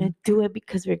 We're gonna do it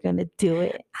because we're gonna do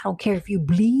it. I don't care if you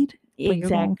bleed. Exactly. You're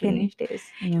gonna finish this.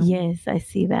 Yes, I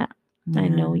see that. I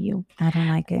know you. I don't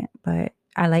like it, but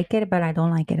I like it, but I don't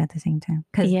like it at the same time.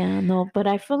 But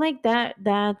I feel like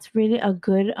that's really a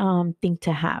good thing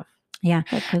to have. Yeah.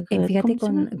 And fíjate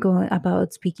con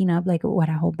about speaking up, like what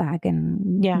I hold back,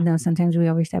 and you know, sometimes we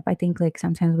overstep. I think like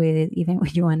sometimes even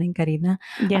with Joanna and Karina,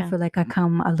 I feel like I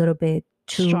come a little bit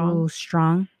too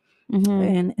strong.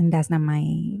 And that's not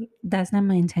my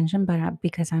intention, but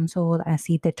because I'm so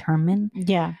determined,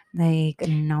 like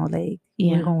no, like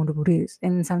we're going to do this,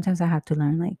 and sometimes I have to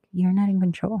learn like you're not in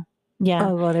control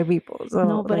of other people. So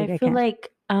no, but I feel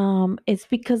like it's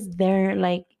because they're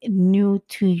like new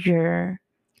to your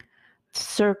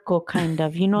circle, kind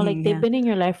of, you know, like they've been in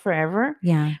your life forever.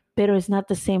 But it's not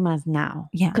the same as now.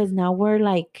 Because now we're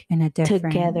like in a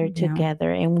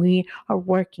together, and we are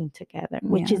working together,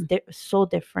 which is so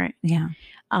different.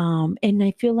 And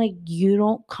I feel like you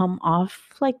don't come off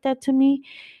like that to me,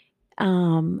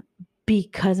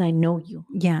 because I know you.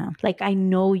 Like I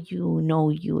know you.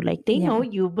 Like they know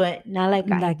you, but not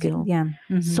like I do.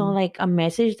 So like a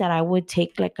message that I would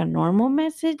take like a normal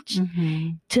message,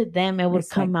 to them it would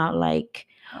come out like,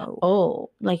 oh,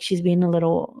 like she's being a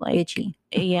little like bitchy.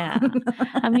 Yeah.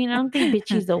 I mean, I don't think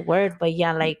bitchy is the word, but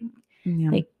like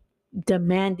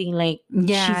demanding, like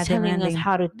she's telling us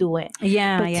how to do it. But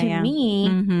to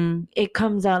me, it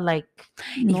comes out like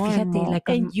normal.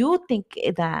 And you think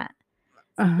that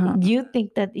you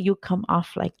think that you come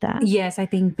off like that. Yes, I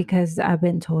think because I've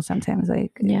been told sometimes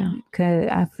like, because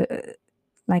I feel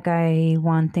like I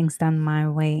want things done my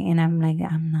way, and I'm like,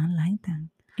 I'm not like that.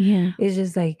 It's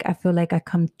just like I feel like I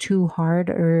come too hard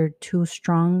or too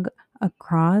strong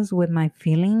across with my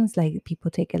feelings. Like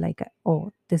people take it like,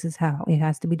 oh, this is how it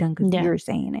has to be done because you're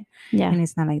saying it. And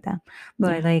it's not like that.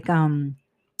 But like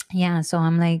so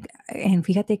I'm like, and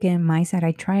fíjate que in my side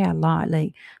I try a lot.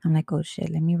 Like I'm like, oh shit,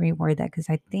 let me reword that because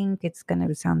I think it's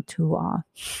gonna sound too off.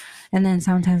 And then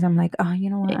sometimes I'm like, oh,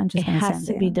 you know what, I'm just gonna has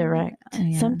to be direct.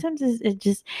 Sometimes it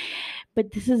just,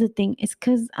 but this is the thing. It's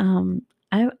because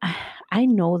I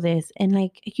know this, and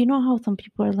like, you know how some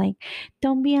people are like,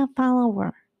 don't be a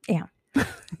follower.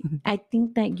 I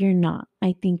think that you're not.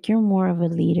 I think you're more of a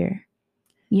leader.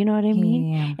 You know what I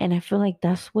mean? And I feel like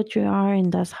that's what you are,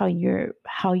 and that's how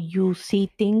you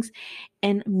see things.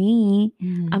 And me,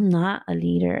 I'm not a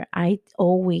leader. I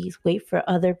always wait for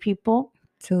other people.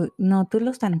 No, tú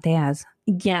los tanteas.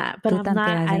 Yeah, but I'm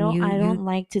not. I don't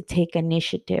like to take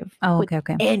initiative. Oh,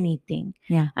 okay. Anything.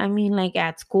 Yeah. I mean, like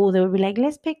at school, they would be like,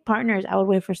 "Let's pick partners." I would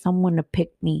wait for someone to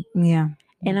pick me. Yeah.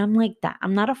 And I'm like that.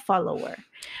 I'm not a follower,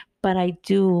 but I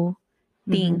do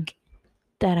think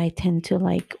that I tend to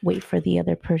like wait for the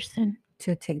other person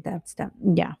to take that step.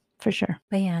 Yeah, for sure.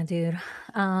 But yeah, dude.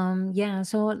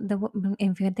 So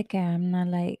in fíjate que I'm not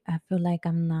like, I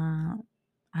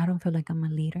don't feel like I'm a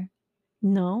leader.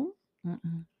 No.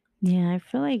 Yeah, I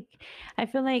feel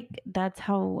like that's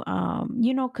how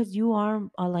you know, because you are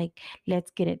like,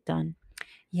 let's get it done.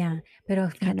 Yeah, pero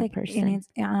kind of person.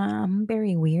 And I'm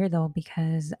very weird though,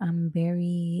 because I'm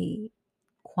very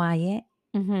quiet.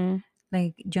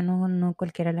 Like, yo no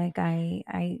cualquiera, like,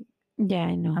 Yeah,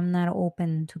 I know. I'm not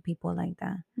open to people like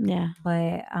that. Yeah.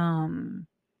 But,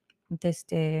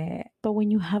 But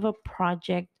when you have a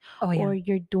project or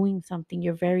you're doing something,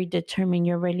 you're very determined.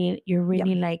 You're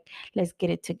really like, let's get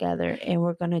it together and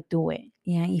we're gonna do it.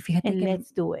 Yeah, y fíjate And que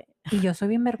let's do it. y yo soy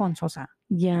bien vergonzosa.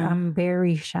 Yeah. I'm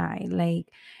very shy. Like,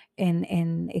 and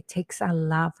it takes a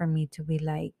lot for me to be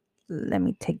like, let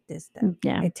me take this step.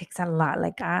 Yeah. It takes a lot.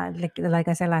 Like I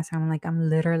said last time, like I'm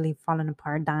literally falling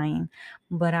apart, dying.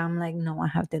 But I'm like, no, I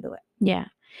have to do it. Yeah.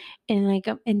 And like,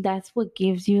 and that's what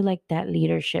gives you like that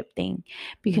leadership thing,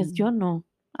 because yo no,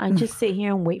 I just sit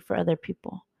here and wait for other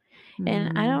people.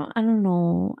 And I don't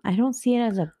know. I don't see it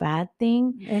as a bad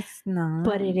thing. It's not.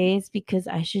 But it is, because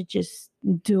I should just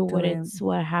do what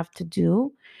I have to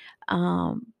do.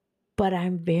 But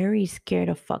I'm very scared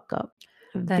to fuck up.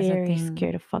 That's very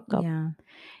scared to fuck up. Yeah.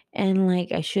 And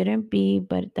like, I shouldn't be,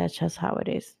 but that's just how it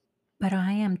is. But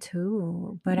I am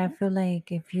too. But I feel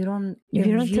like if you don't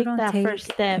take that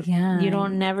first step, you're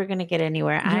never gonna get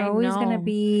anywhere. You're always gonna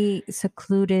be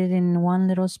secluded in one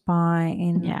little spot,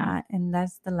 and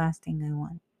that's the last thing I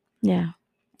want. Yeah.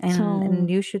 And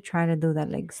you should try to do that,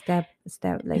 like step,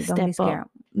 like don't be scared.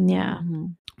 Yeah.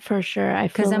 For sure.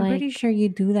 Because I'm pretty sure you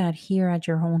do that here at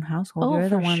your own household. Oh, You're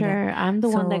the for one sure. I'm the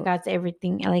one that got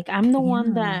everything. Like, I'm the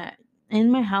one that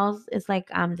in my house is like,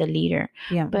 I'm the leader.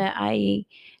 Yeah. But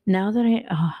now that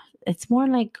it's more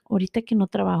like, ahorita que no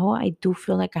trabajo, I do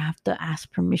feel like I have to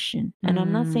ask permission. And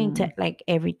I'm not saying to like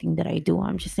everything that I do.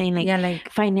 I'm just saying like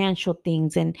financial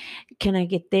things, and can I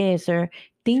get this or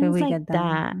things like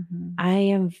that. I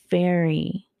am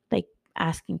very like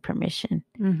asking permission.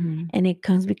 And it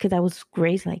comes because I was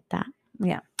raised like that.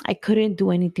 Yeah. I couldn't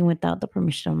do anything without the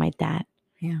permission of my dad.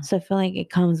 Yeah. So I feel like it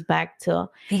comes back to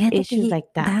issues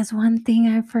like that. That's one thing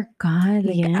I forgot.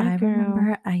 Like, I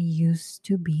remember I used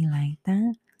to be like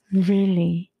that.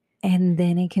 Really? And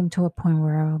then it came to a point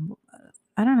where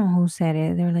I don't know who said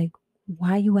it. They're like,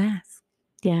 why you ask?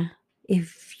 Yeah.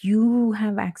 If you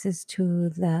have access to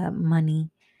the money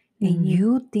and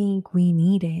you think we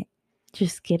need it,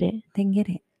 just get it. Then get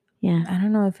it. Yeah. I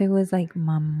don't know if it was like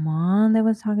my mom that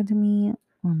was talking to me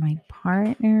or my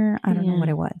partner. I don't know what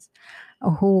it was.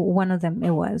 Or who one of them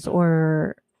it was,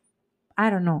 or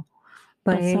I don't know.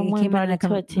 But it someone came brought it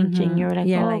to attention. You're like,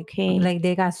 oh, like, okay. Like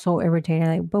they got so irritated.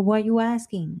 Like, but why you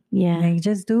asking? Yeah. Like,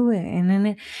 just do it. And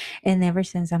then and ever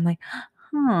since I'm like,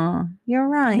 huh, you're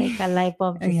right. Like a light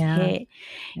bulb just hit.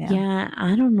 Yeah.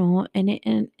 I don't know. And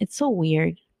it's so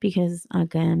weird because,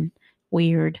 again,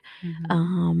 weird.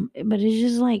 But it's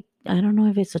just like, I don't know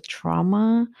if it's a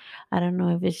trauma. I don't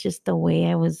know if it's just the way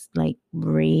I was like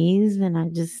raised and I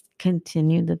just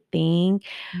continue the thing.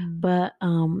 But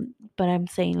I'm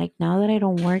saying, like, now that I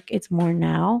don't work, it's more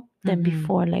now than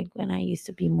before, like when I used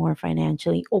to be more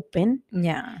financially open.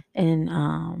 Yeah.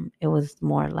 And it was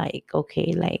more like,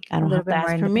 okay, like I don't have to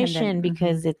ask permission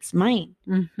because it's mine.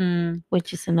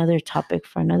 Which is another topic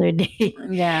for another day.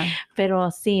 Yeah.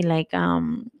 Pero sí, like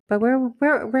but we're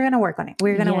gonna work on it.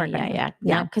 We're gonna work on it.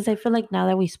 Yeah. Because I feel like now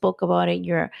that we spoke about it,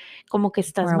 you're como que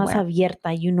estás más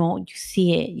abierta. You know, you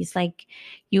see it. It's like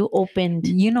you opened.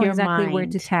 You know your exactly mind. Where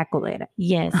to tackle it.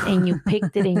 Yes, and you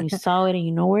picked it and you saw it and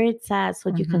you know where it's at, so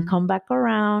you can come back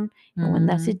around. And when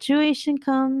that situation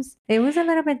comes, it was a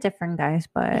little bit different, guys.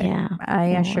 But yeah, I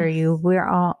assure you, we're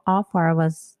all four of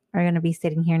us are gonna be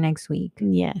sitting here next week.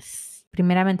 Yes.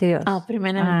 Primeramente Dios. Oh,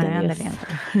 primeramente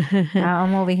Dios.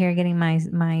 I'm over here getting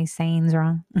my sayings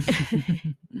wrong.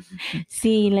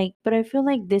 See, like, but I feel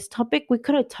like this topic we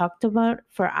could have talked about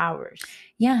for hours.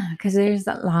 Yeah, because there's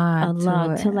a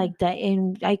lot to like that,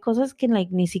 and hay cosas que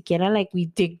like ni siquiera like we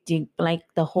dig like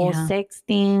the whole sex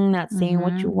thing, not saying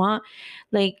what you want.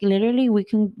 Like literally,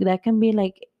 that can be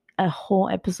like a whole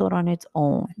episode on its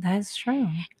own. That's true.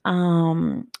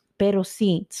 Pero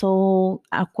sí, so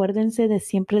acuérdense de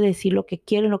siempre decir lo que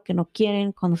quieren, lo que no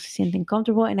quieren, cuando se sienten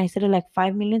comfortable. And I said it like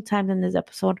 5 million times in this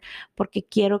episode, porque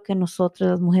quiero que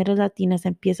nosotras, las mujeres latinas,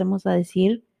 empiecemos a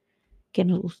decir que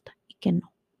nos gusta y que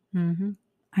no.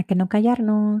 A que no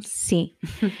callarnos. Sí.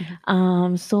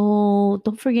 So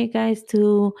don't forget, guys,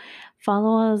 to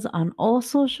follow us on all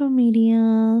social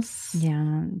medias.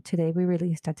 Yeah, today we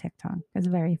released a TikTok. It's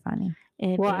very funny.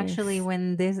 Actually,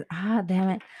 when this, damn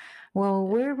it. Well,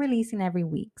 we're releasing every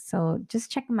week, so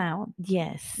just check them out.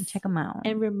 Yes. Check them out.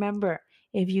 And remember,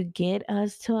 if you get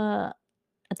us to a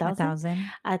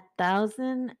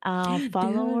thousand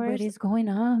followers, Dude, it's going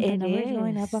up. The number's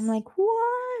going up. I'm like,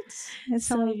 what? It's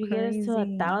so if you crazy. get us to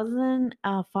 1,000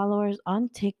 followers on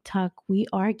TikTok, we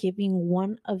are giving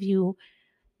one of you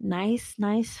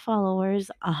nice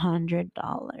followers, $100.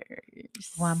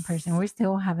 One person. We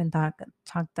still haven't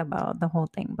talked about the whole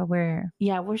thing, but we're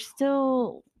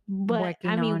still. But working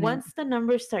I mean, on once the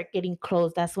numbers start getting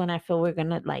close, that's when I feel we're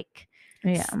gonna like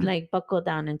buckle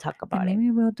down and talk about it. Maybe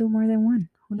we'll do more than one.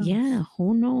 Who knows? Yeah,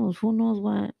 who knows? Who knows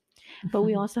what? But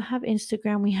we also have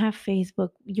Instagram. We have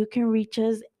Facebook. You can reach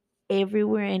us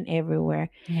everywhere and everywhere.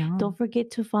 Yeah. Don't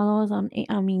forget to follow us on.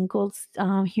 Go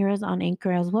hear us on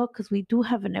Anchor as well, because we do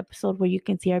have an episode where you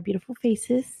can see our beautiful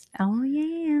faces. Oh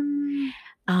yeah.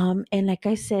 And like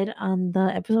I said on the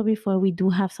episode before, we do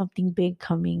have something big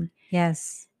coming.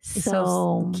 Yes.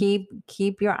 So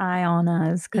keep your eye on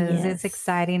us, because it's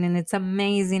exciting and it's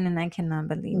amazing, and I cannot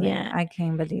believe it. I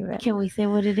can't believe it. Can we say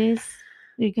what it is?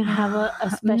 You're gonna have a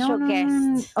special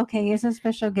guest. Okay, it's a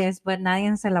special guest, but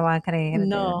nadie se la va a creer.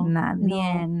 No,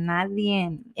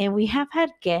 nadie. And we have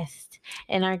had guests,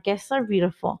 and our guests are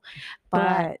beautiful.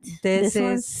 But this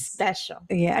one's special.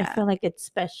 Yeah, I feel like it's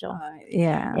special.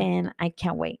 Yeah, and I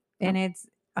can't wait. And it's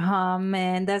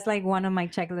man, that's like one of my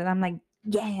checklists. I'm like,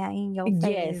 yeah, in your face.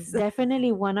 Yes,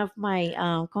 definitely one of my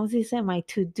 ¿cómo se dice? My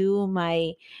to do,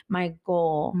 my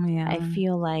goal. Yeah. I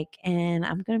feel like, and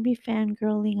I'm gonna be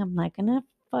fangirling. I'm not gonna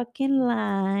fucking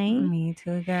lie. Me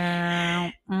too,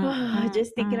 girl.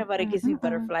 Just thinking about it gives me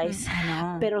butterflies. I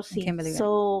know. Pero sí.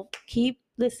 So keep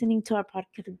listening to our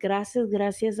podcast.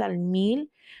 Gracias al mil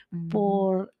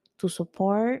por tu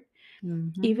support.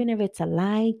 Even if it's a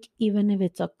like, even if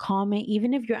it's a comment,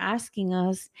 even if you're asking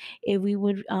us if we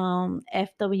would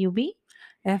FWB,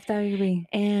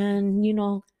 and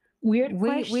weird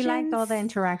questions. We liked all the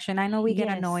interaction. I know we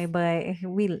get annoyed, but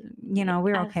we're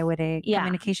okay with it. Yeah.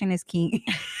 Communication is key.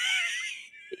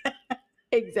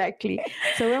 Exactly.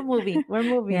 So we're moving.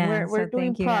 Yeah, we're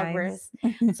doing progress.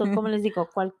 So como les digo,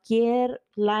 cualquier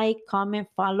like, comment,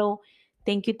 follow.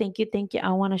 Thank you.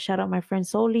 I want to shout out my friend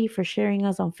Soli for sharing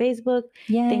us on Facebook.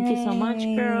 Yay. Thank you so much,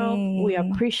 girl. We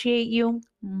appreciate you.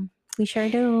 We sure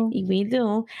do. We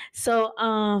do. So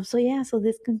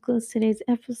this concludes today's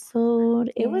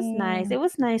episode. Yay. It was nice. It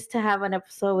was nice to have an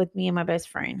episode with me and my best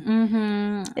friend.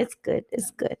 Mm-hmm. It's good.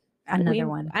 Another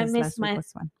one. I miss my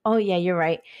one. Oh yeah, you're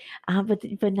right.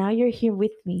 But now you're here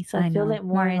with me, so I feel like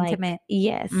more intimate.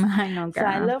 Yes, I know, girl. So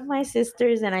I love my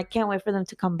sisters, and I can't wait for them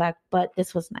to come back. But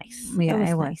this was nice. Yeah,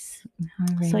 it was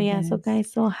nice. So yeah, so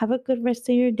guys, so have a good rest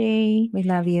of your day. We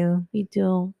love you. We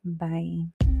do. Bye.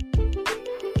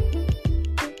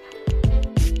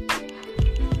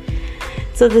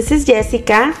 So this is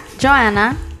Jessica,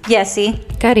 Joanna, Jessie,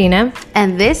 Karina,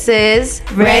 and this is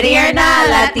Ready or Not,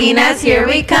 Latinas, here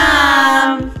we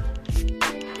come.